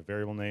is we have a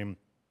variable name.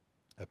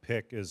 A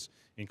pick is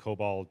in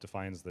COBOL,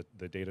 defines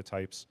the data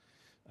types.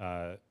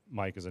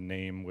 Mike is a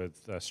name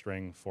with a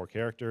string 4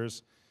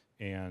 characters,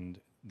 and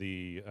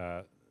the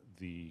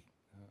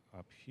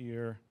up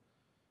here,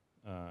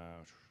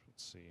 let's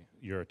see,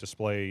 your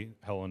display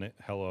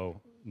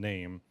hello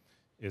name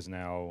is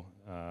now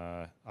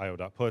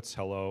IO.puts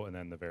hello, and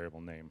then the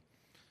variable name.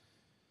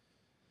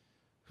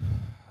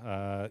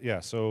 Yeah,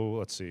 so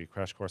let's see,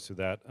 crash course through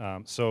that.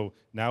 So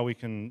now we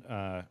can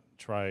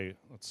try,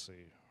 let's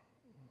see,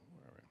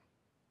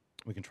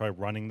 we can try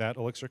running that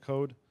Elixir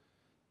code.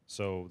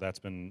 So that's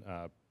been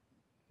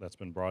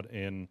brought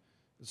in.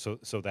 So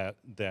that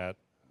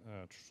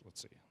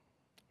let's see,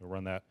 we'll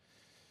run that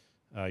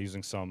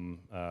using some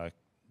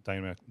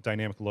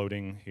dynamic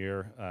loading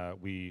here.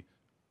 We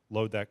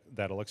load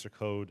that Elixir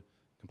code,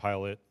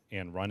 compile it,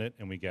 and run it,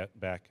 and we get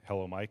back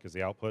hello Mike as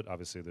the output.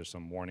 Obviously, there's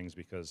some warnings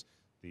because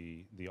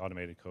the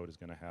automated code is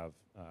going to have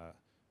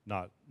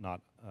not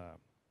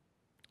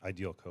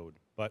ideal code.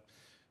 But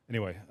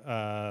anyway,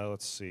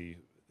 let's see.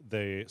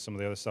 Some of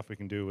the other stuff we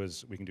can do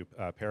is we can do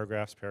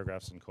paragraphs.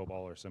 Paragraphs in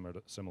COBOL are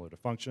similar to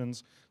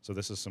functions. So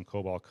this is some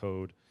COBOL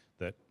code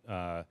that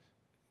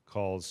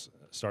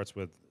starts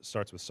with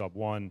sub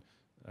 1,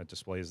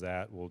 displays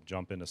that. We'll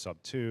jump into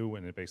sub 2,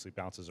 and it basically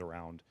bounces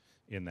around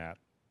in that.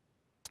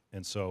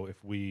 And so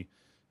if we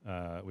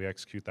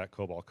execute that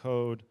COBOL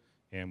code,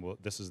 and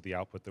this is the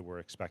output that we're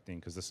expecting,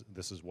 because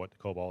this is what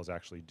COBOL is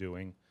actually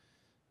doing.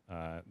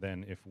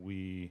 Then if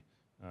we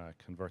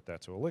convert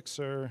that to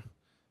Elixir,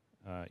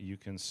 you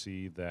can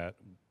see that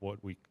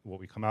what we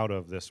come out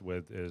of this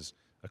with is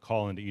a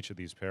call into each of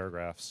these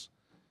paragraphs,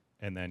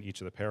 and then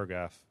each of the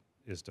paragraph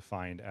is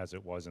defined as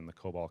it was in the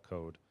COBOL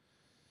code.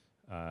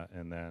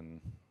 And then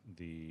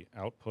the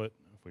output,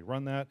 if we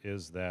run that,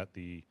 is that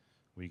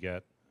we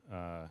get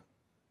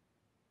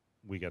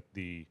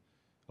the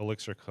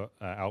Elixir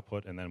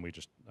output, and then we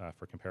just,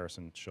 for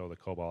comparison, show the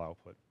COBOL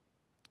output.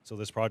 So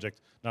this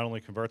project not only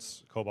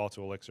converts COBOL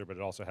to Elixir, but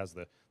it also has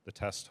the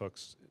test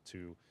hooks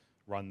to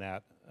run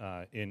that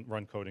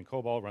run code in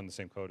COBOL, run the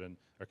same code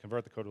or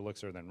convert the code to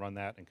Elixir, then run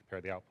that and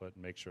compare the output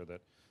and make sure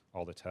that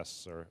all the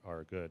tests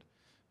are good.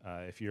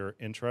 If you're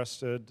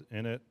interested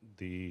in it,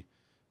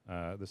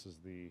 this is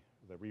the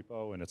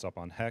repo, and it's up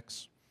on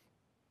Hex.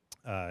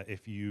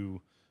 If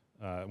you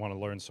want to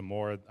learn some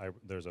more,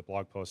 there's a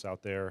blog post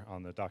out there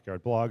on the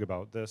Dockyard blog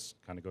about this.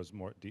 Kind of goes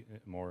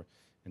more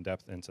in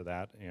depth into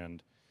that.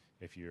 And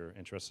if you're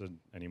interested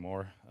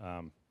anymore,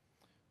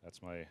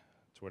 that's my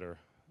Twitter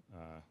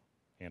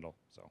handle.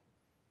 So, all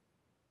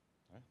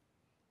right.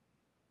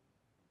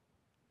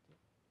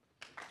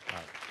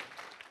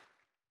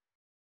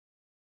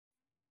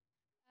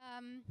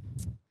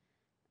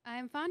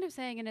 I'm fond of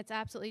saying, and it's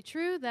absolutely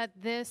true, that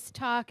this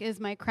talk is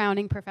my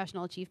crowning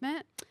professional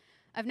achievement.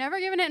 I've never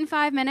given it in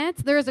 5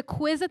 minutes. There is a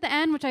quiz at the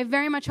end, which I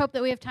very much hope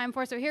that we have time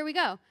for, so here we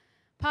go.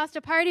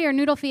 Pasta party or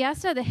noodle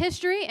fiesta, the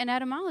history and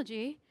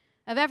etymology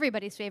of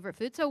everybody's favorite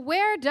food. So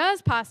where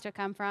does pasta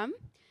come from?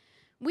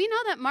 We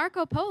know that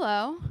Marco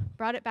Polo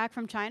brought it back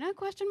from China, ?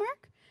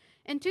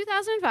 In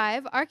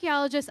 2005,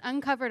 archaeologists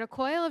uncovered a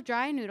coil of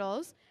dry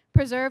noodles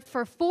preserved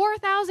for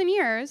 4,000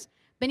 years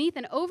beneath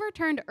an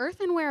overturned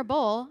earthenware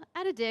bowl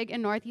at a dig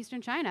in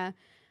northeastern China.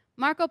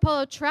 Marco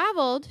Polo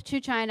traveled to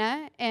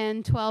China in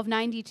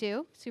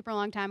 1292, super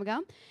long time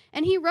ago,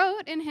 and he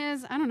wrote in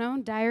his,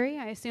 diary,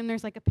 I assume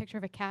there's like a picture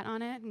of a cat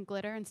on it and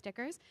glitter and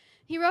stickers.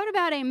 He wrote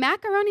about a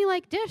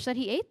macaroni-like dish that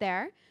he ate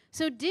there.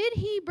 So did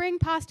he bring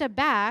pasta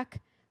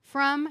back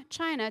from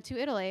China to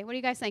Italy? What do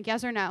you guys think,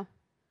 yes or no?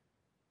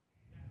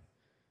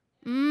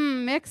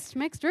 Mixed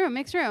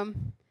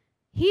room.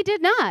 He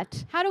did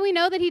not. How do we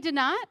know that he did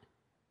not?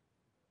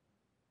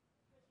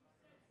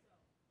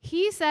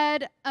 He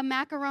said a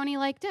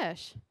macaroni-like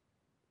dish.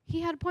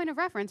 He had a point of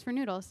reference for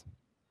noodles.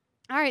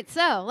 All right,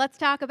 so let's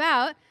talk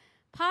about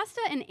pasta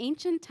in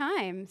ancient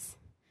times.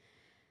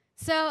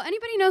 So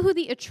anybody know who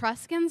the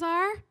Etruscans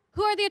are?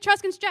 Who are the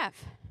Etruscans,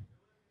 Jeff?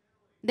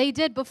 They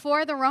did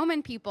before the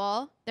Roman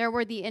people. There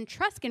were the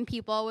Etruscan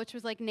people, which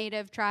was like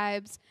native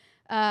tribes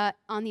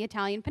on the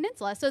Italian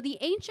peninsula. So the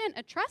ancient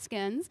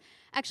Etruscans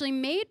actually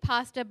made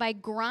pasta by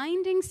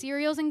grinding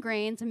cereals and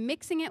grains,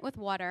 mixing it with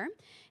water.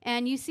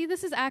 And you see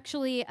this is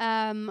actually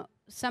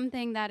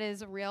something that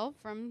is real,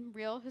 from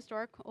real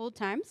historic old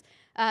times.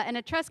 An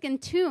Etruscan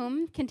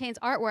tomb contains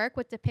artwork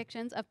with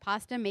depictions of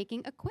pasta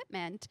making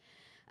equipment.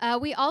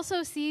 We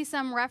also see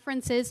some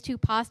references to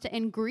pasta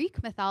in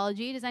Greek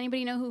mythology. Does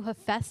anybody know who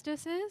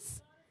Hephaestus is?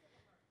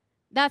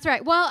 That's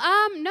right. Well,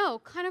 no,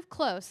 kind of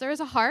close. There is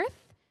a hearth.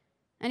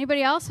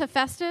 Anybody else?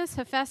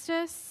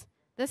 Hephaestus?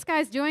 This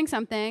guy's doing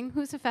something.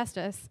 Who's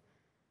Hephaestus?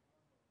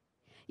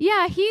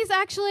 Yeah, he's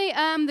actually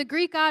the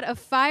Greek god of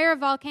fire,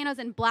 volcanoes,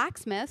 and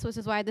blacksmiths, which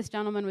is why this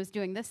gentleman was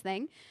doing this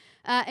thing.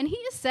 And he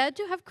is said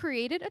to have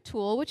created a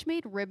tool which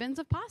made ribbons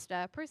of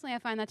pasta. Personally, I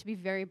find that to be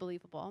very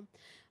believable.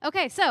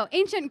 Okay, so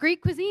ancient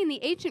Greek cuisine. The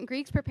ancient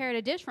Greeks prepared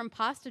a dish from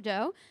pasta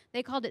dough.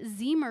 They called it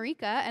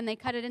zimerica, and they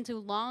cut it into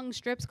long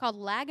strips called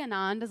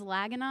laganon. Does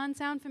laganon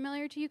sound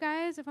familiar to you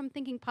guys? If I'm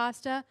thinking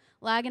pasta,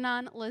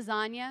 laganon,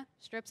 lasagna,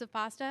 strips of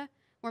pasta.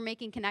 We're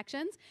making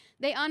connections.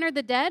 They honored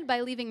the dead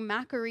by leaving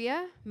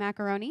macaria,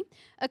 macaroni,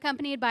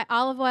 accompanied by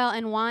olive oil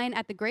and wine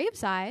at the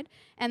graveside.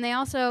 And they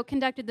also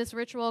conducted this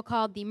ritual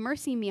called the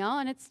mercy meal,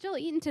 and it's still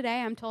eaten today,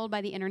 I'm told,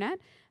 by the internet,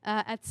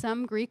 at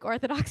some Greek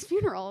Orthodox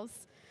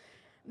funerals.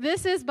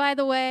 This is, by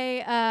the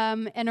way,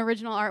 an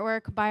original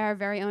artwork by our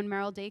very own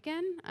Meryl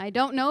Dakin. I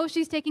don't know if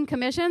she's taking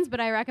commissions, but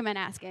I recommend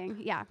asking.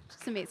 Yeah,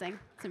 it's amazing.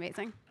 It's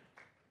amazing.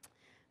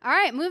 All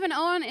right, moving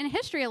on in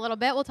history a little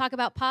bit, we'll talk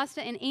about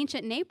pasta in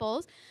ancient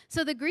Naples.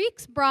 So the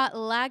Greeks brought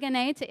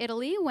lagane to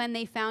Italy when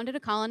they founded a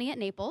colony at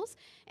Naples,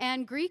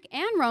 and Greek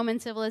and Roman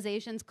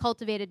civilizations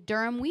cultivated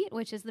durum wheat,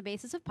 which is the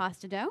basis of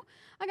pasta dough.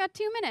 I got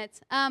 2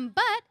 minutes.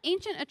 But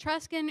ancient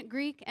Etruscan,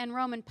 Greek, and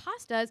Roman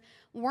pastas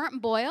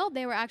weren't boiled.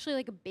 They were actually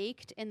like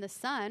baked in the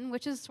sun,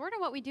 which is sort of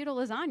what we do to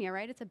lasagna,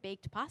 right? It's a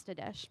baked pasta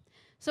dish.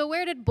 So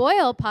where did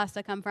boiled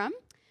pasta come from?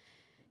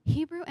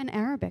 Hebrew and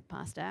Arabic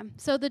pasta.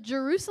 So the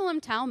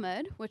Jerusalem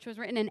Talmud, which was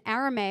written in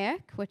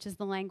Aramaic, which is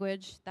the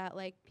language that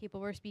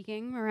people were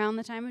speaking around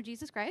the time of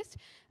Jesus Christ.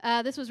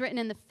 This was written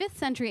in the 5th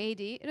century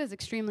AD. It is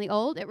extremely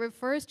old. It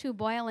refers to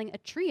boiling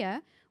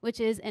atria, which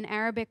is an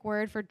Arabic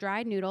word for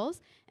dried noodles.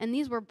 And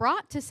these were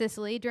brought to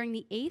Sicily during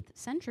the 8th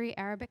century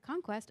Arabic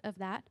conquest of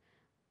that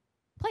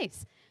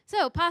place.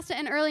 So pasta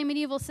in early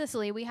medieval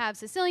Sicily. We have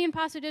Sicilian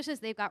pasta dishes.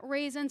 They've got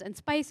raisins and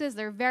spices.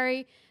 They're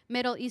very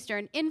Middle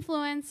Eastern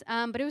influence,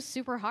 but it was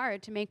super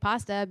hard to make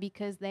pasta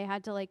because they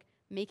had to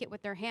make it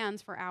with their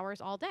hands for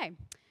hours all day.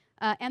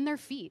 And their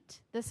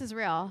feet. This is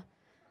real.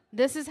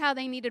 This is how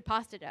they kneaded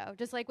pasta dough,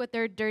 just like with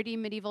their dirty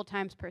medieval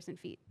times person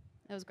feet.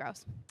 It was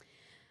gross.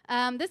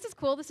 This is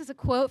cool. This is a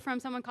quote from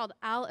someone called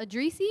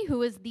Al-Idrisi, who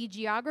was the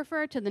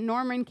geographer to the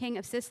Norman king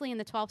of Sicily in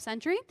the 12th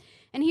century.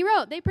 And he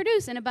wrote, "They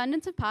produce an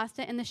abundance of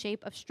pasta in the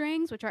shape of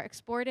strings, which are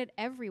exported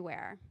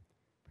everywhere."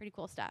 Pretty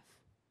cool stuff.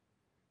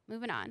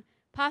 Moving on.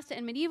 Pasta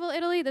in medieval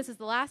Italy. This is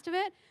the last of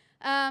it.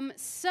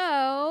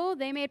 So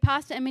they made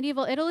pasta in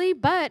medieval Italy,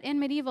 but in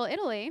medieval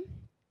Italy,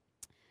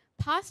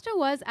 pasta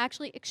was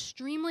actually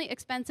extremely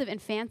expensive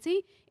and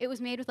fancy. It was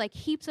made with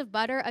heaps of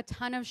butter, a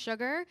ton of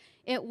sugar.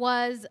 It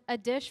was a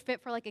dish fit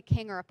for a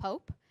king or a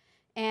pope.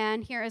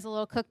 And here is a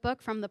little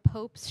cookbook from the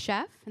Pope's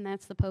chef, and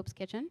that's the Pope's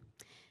kitchen.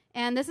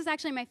 And this is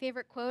actually my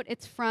favorite quote.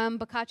 It's from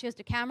Boccaccio's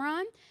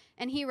Decameron.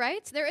 And he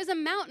writes, "There is a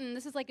mountain,"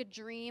 this is like a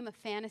dream, a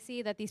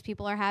fantasy that these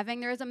people are having.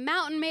 "There is a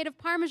mountain made of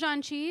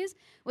Parmesan cheese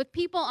with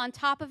people on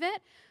top of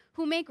it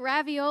who make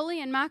ravioli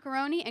and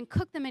macaroni and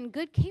cook them in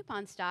good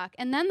capon stock.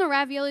 And then the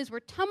raviolis were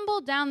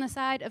tumbled down the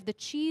side of the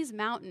cheese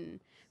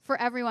mountain for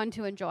everyone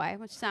to enjoy,"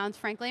 which sounds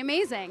frankly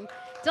amazing.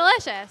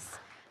 Delicious.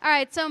 All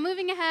right, so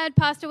moving ahead,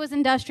 pasta was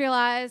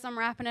industrialized. I'm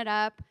wrapping it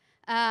up.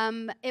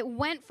 It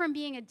went from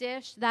being a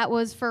dish that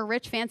was for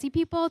rich, fancy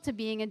people to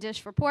being a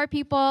dish for poor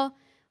people,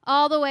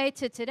 all the way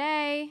to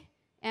today,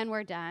 and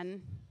we're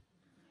done.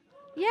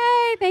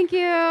 Yay, thank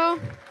you.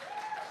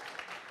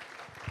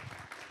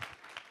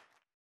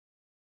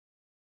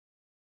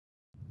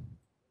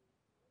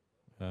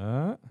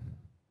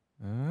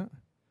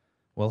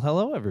 Well,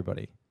 hello,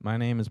 everybody. My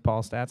name is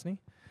Paul Statezny.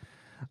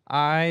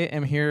 I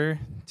am here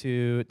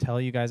to tell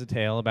you guys a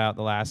tale about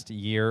the last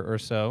year or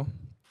so.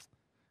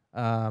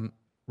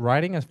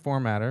 Writing a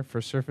formatter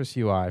for Surface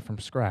UI from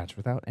scratch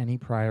without any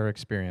prior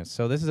experience.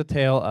 So this is a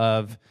tale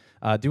of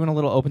doing a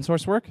little open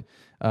source work.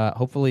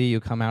 Hopefully you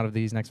come out of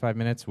these next 5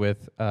 minutes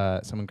with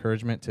some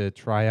encouragement to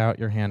try out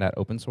your hand at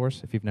open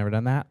source if you've never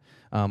done that.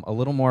 A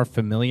little more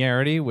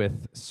familiarity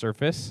with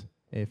Surface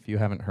if you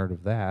haven't heard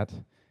of that,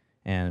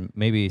 and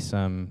maybe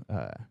some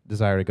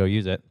desire to go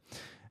use it.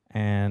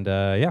 And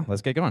yeah,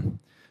 let's get going.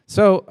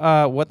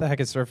 So what the heck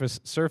is Surface?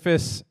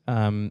 Surface,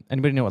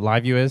 anybody know what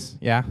Live View is?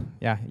 Yeah,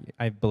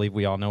 I believe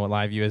we all know what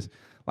Live View is.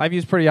 Live View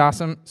is pretty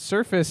awesome.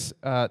 Surface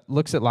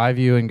looks at Live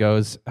View and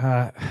goes,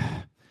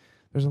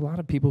 there's a lot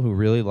of people who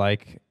really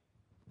like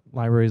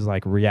libraries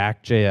like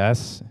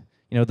React.js,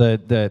 you know,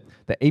 the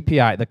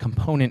API, the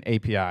component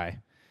API.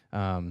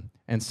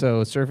 And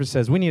so Surface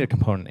says, we need a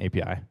component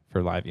API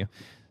for Live View.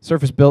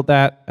 Surface built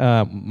that,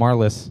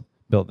 Marlis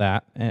built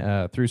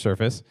that through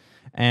Surface,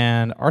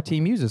 and our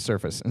team uses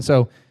Surface. And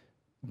so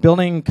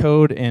building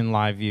code in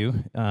Live View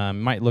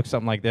might look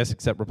something like this,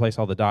 except replace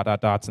all the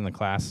dots in the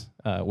class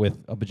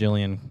with a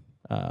bajillion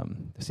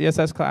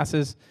CSS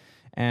classes.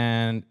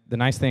 And the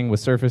nice thing with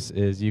Surface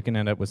is you can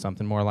end up with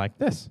something more like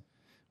this,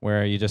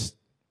 where you just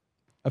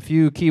a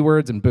few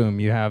keywords and boom,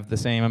 you have the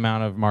same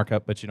amount of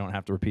markup, but you don't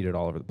have to repeat it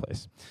all over the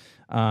place.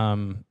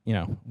 You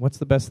know, what's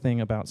the best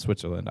thing about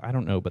Switzerland? I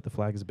don't know, but the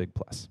flag is a big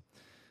plus.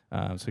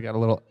 So we got a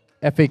little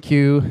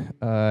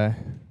FAQ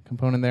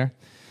component there.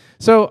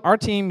 So our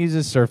team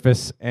uses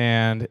Surface,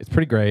 and it's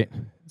pretty great.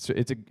 so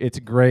it's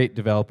a great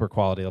developer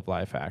quality of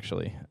life,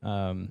 actually.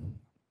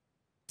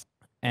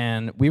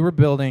 And we were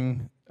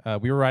writing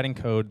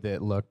code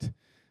that looked,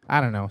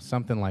 I don't know,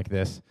 something like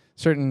this.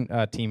 Certain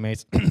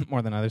teammates,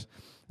 more than others,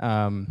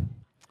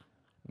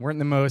 weren't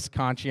the most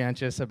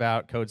conscientious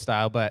about code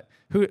style. But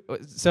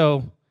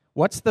so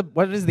what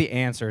is the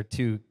answer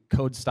to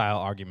code style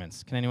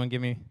arguments? Can anyone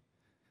give me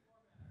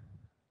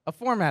a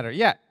formatter?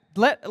 Yeah,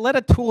 let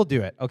a tool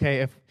do it.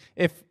 Okay,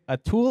 if a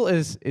tool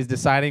is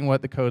deciding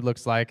what the code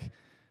looks like,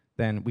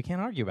 then we can't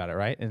argue about it,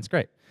 right? And it's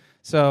great.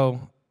 So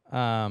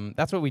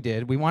that's what we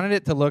did. We wanted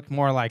it to look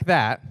more like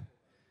that.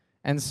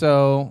 And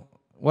so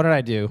what did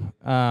I do?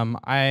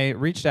 I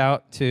reached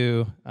out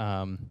to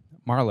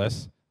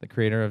Marlis, the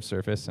creator of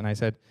Surface, and I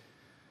said,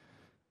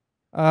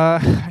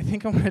 I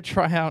think I'm going to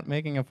try out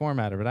making a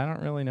formatter, but I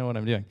don't really know what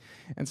I'm doing.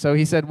 And so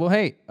he said, well,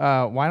 hey,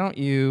 why don't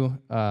you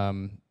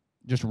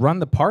just run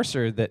the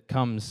parser that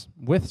comes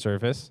with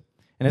Surface,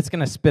 and it's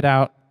going to spit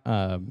out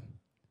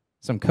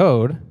some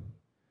code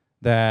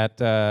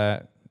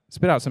that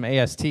spit out some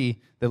AST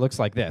that looks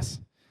like this.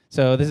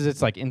 So this is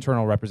its like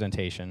internal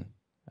representation.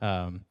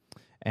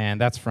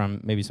 And that's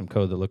from maybe some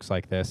code that looks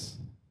like this.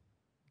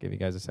 Give you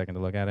guys a second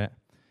to look at it.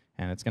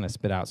 And it's going to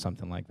spit out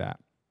something like that.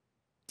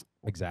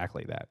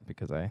 Exactly that,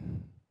 because I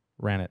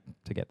ran it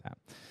to get that.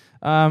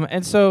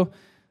 And so,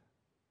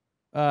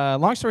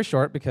 long story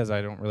short, because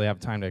I don't really have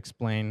time to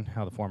explain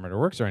how the formatter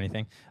works or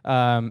anything,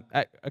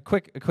 a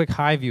quick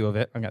high view of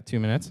it, I've got 2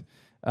 minutes,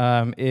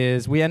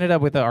 is we ended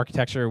up with an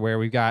architecture where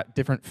we've got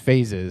different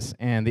phases.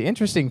 And the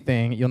interesting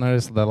thing, you'll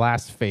notice the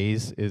last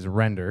phase is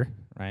render.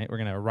 Right? We're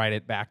going to write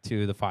it back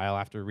to the file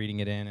after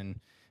reading it in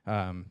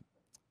and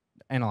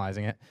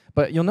analyzing it.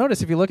 But you'll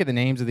notice if you look at the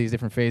names of these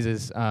different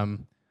phases,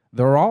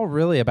 they're all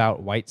really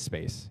about white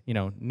space. You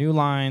know, new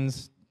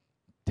lines,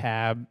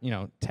 tab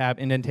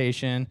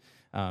indentation,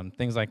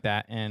 things like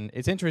that. And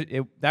it's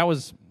that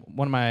was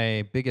one of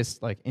my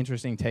biggest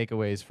interesting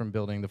takeaways from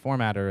building the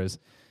formatter is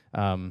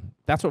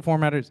that's what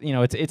formatters. You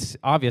know, it's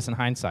obvious in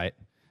hindsight.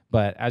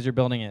 But as you're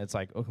building it, it's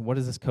like, okay, what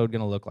is this code going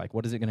to look like?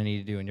 What is it going to need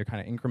to do? And you're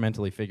kind of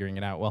incrementally figuring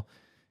it out. Well,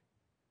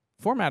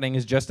 formatting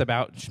is just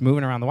about just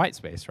moving around the white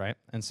space, right?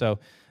 And so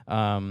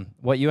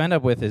what you end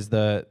up with is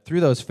through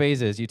those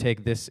phases, you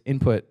take this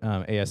input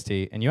AST,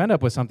 and you end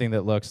up with something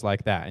that looks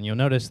like that. And you'll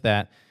notice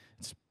that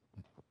it's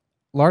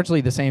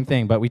largely the same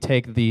thing, but we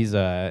take these,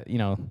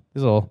 these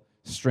little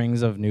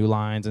strings of new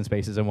lines and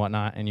spaces and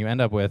whatnot, and you end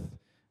up with,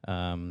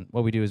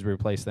 what we do is we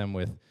replace them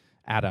with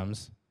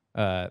atoms,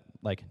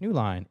 like new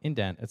line,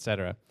 indent,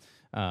 etc.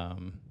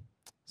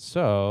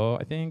 So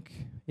I think,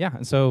 yeah,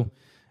 and so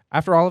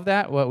after all of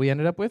that, what we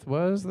ended up with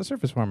was the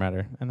Surface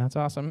formatter, and that's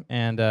awesome.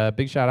 And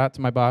big shout out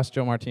to my boss,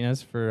 Joe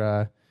Martinez,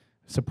 for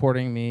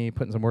supporting me,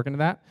 putting some work into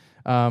that.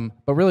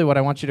 But really what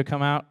I want you to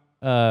come out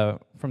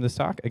from this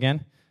talk,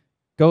 again,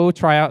 go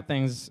try out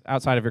things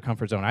outside of your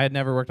comfort zone. I had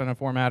never worked on a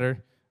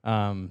formatter,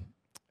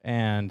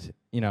 and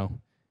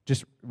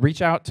just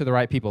reach out to the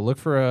right people. Look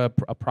for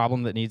a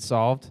problem that needs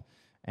solved,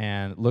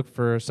 and look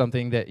for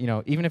something that,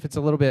 even if it's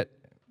a little bit,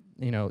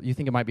 you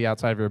think it might be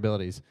outside of your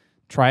abilities,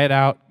 try it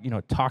out,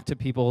 talk to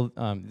people.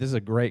 This is a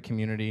great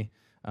community,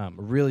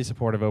 really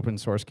supportive open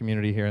source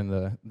community here in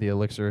the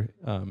Elixir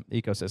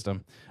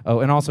ecosystem. Oh,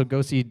 and also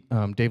go see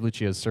Dave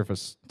Lucia's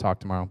Surface talk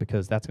tomorrow,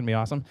 because that's going to be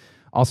awesome.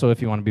 Also,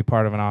 if you want to be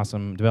part of an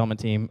awesome development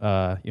team,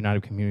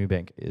 United Community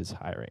Bank is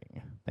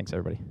hiring. Thanks,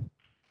 everybody.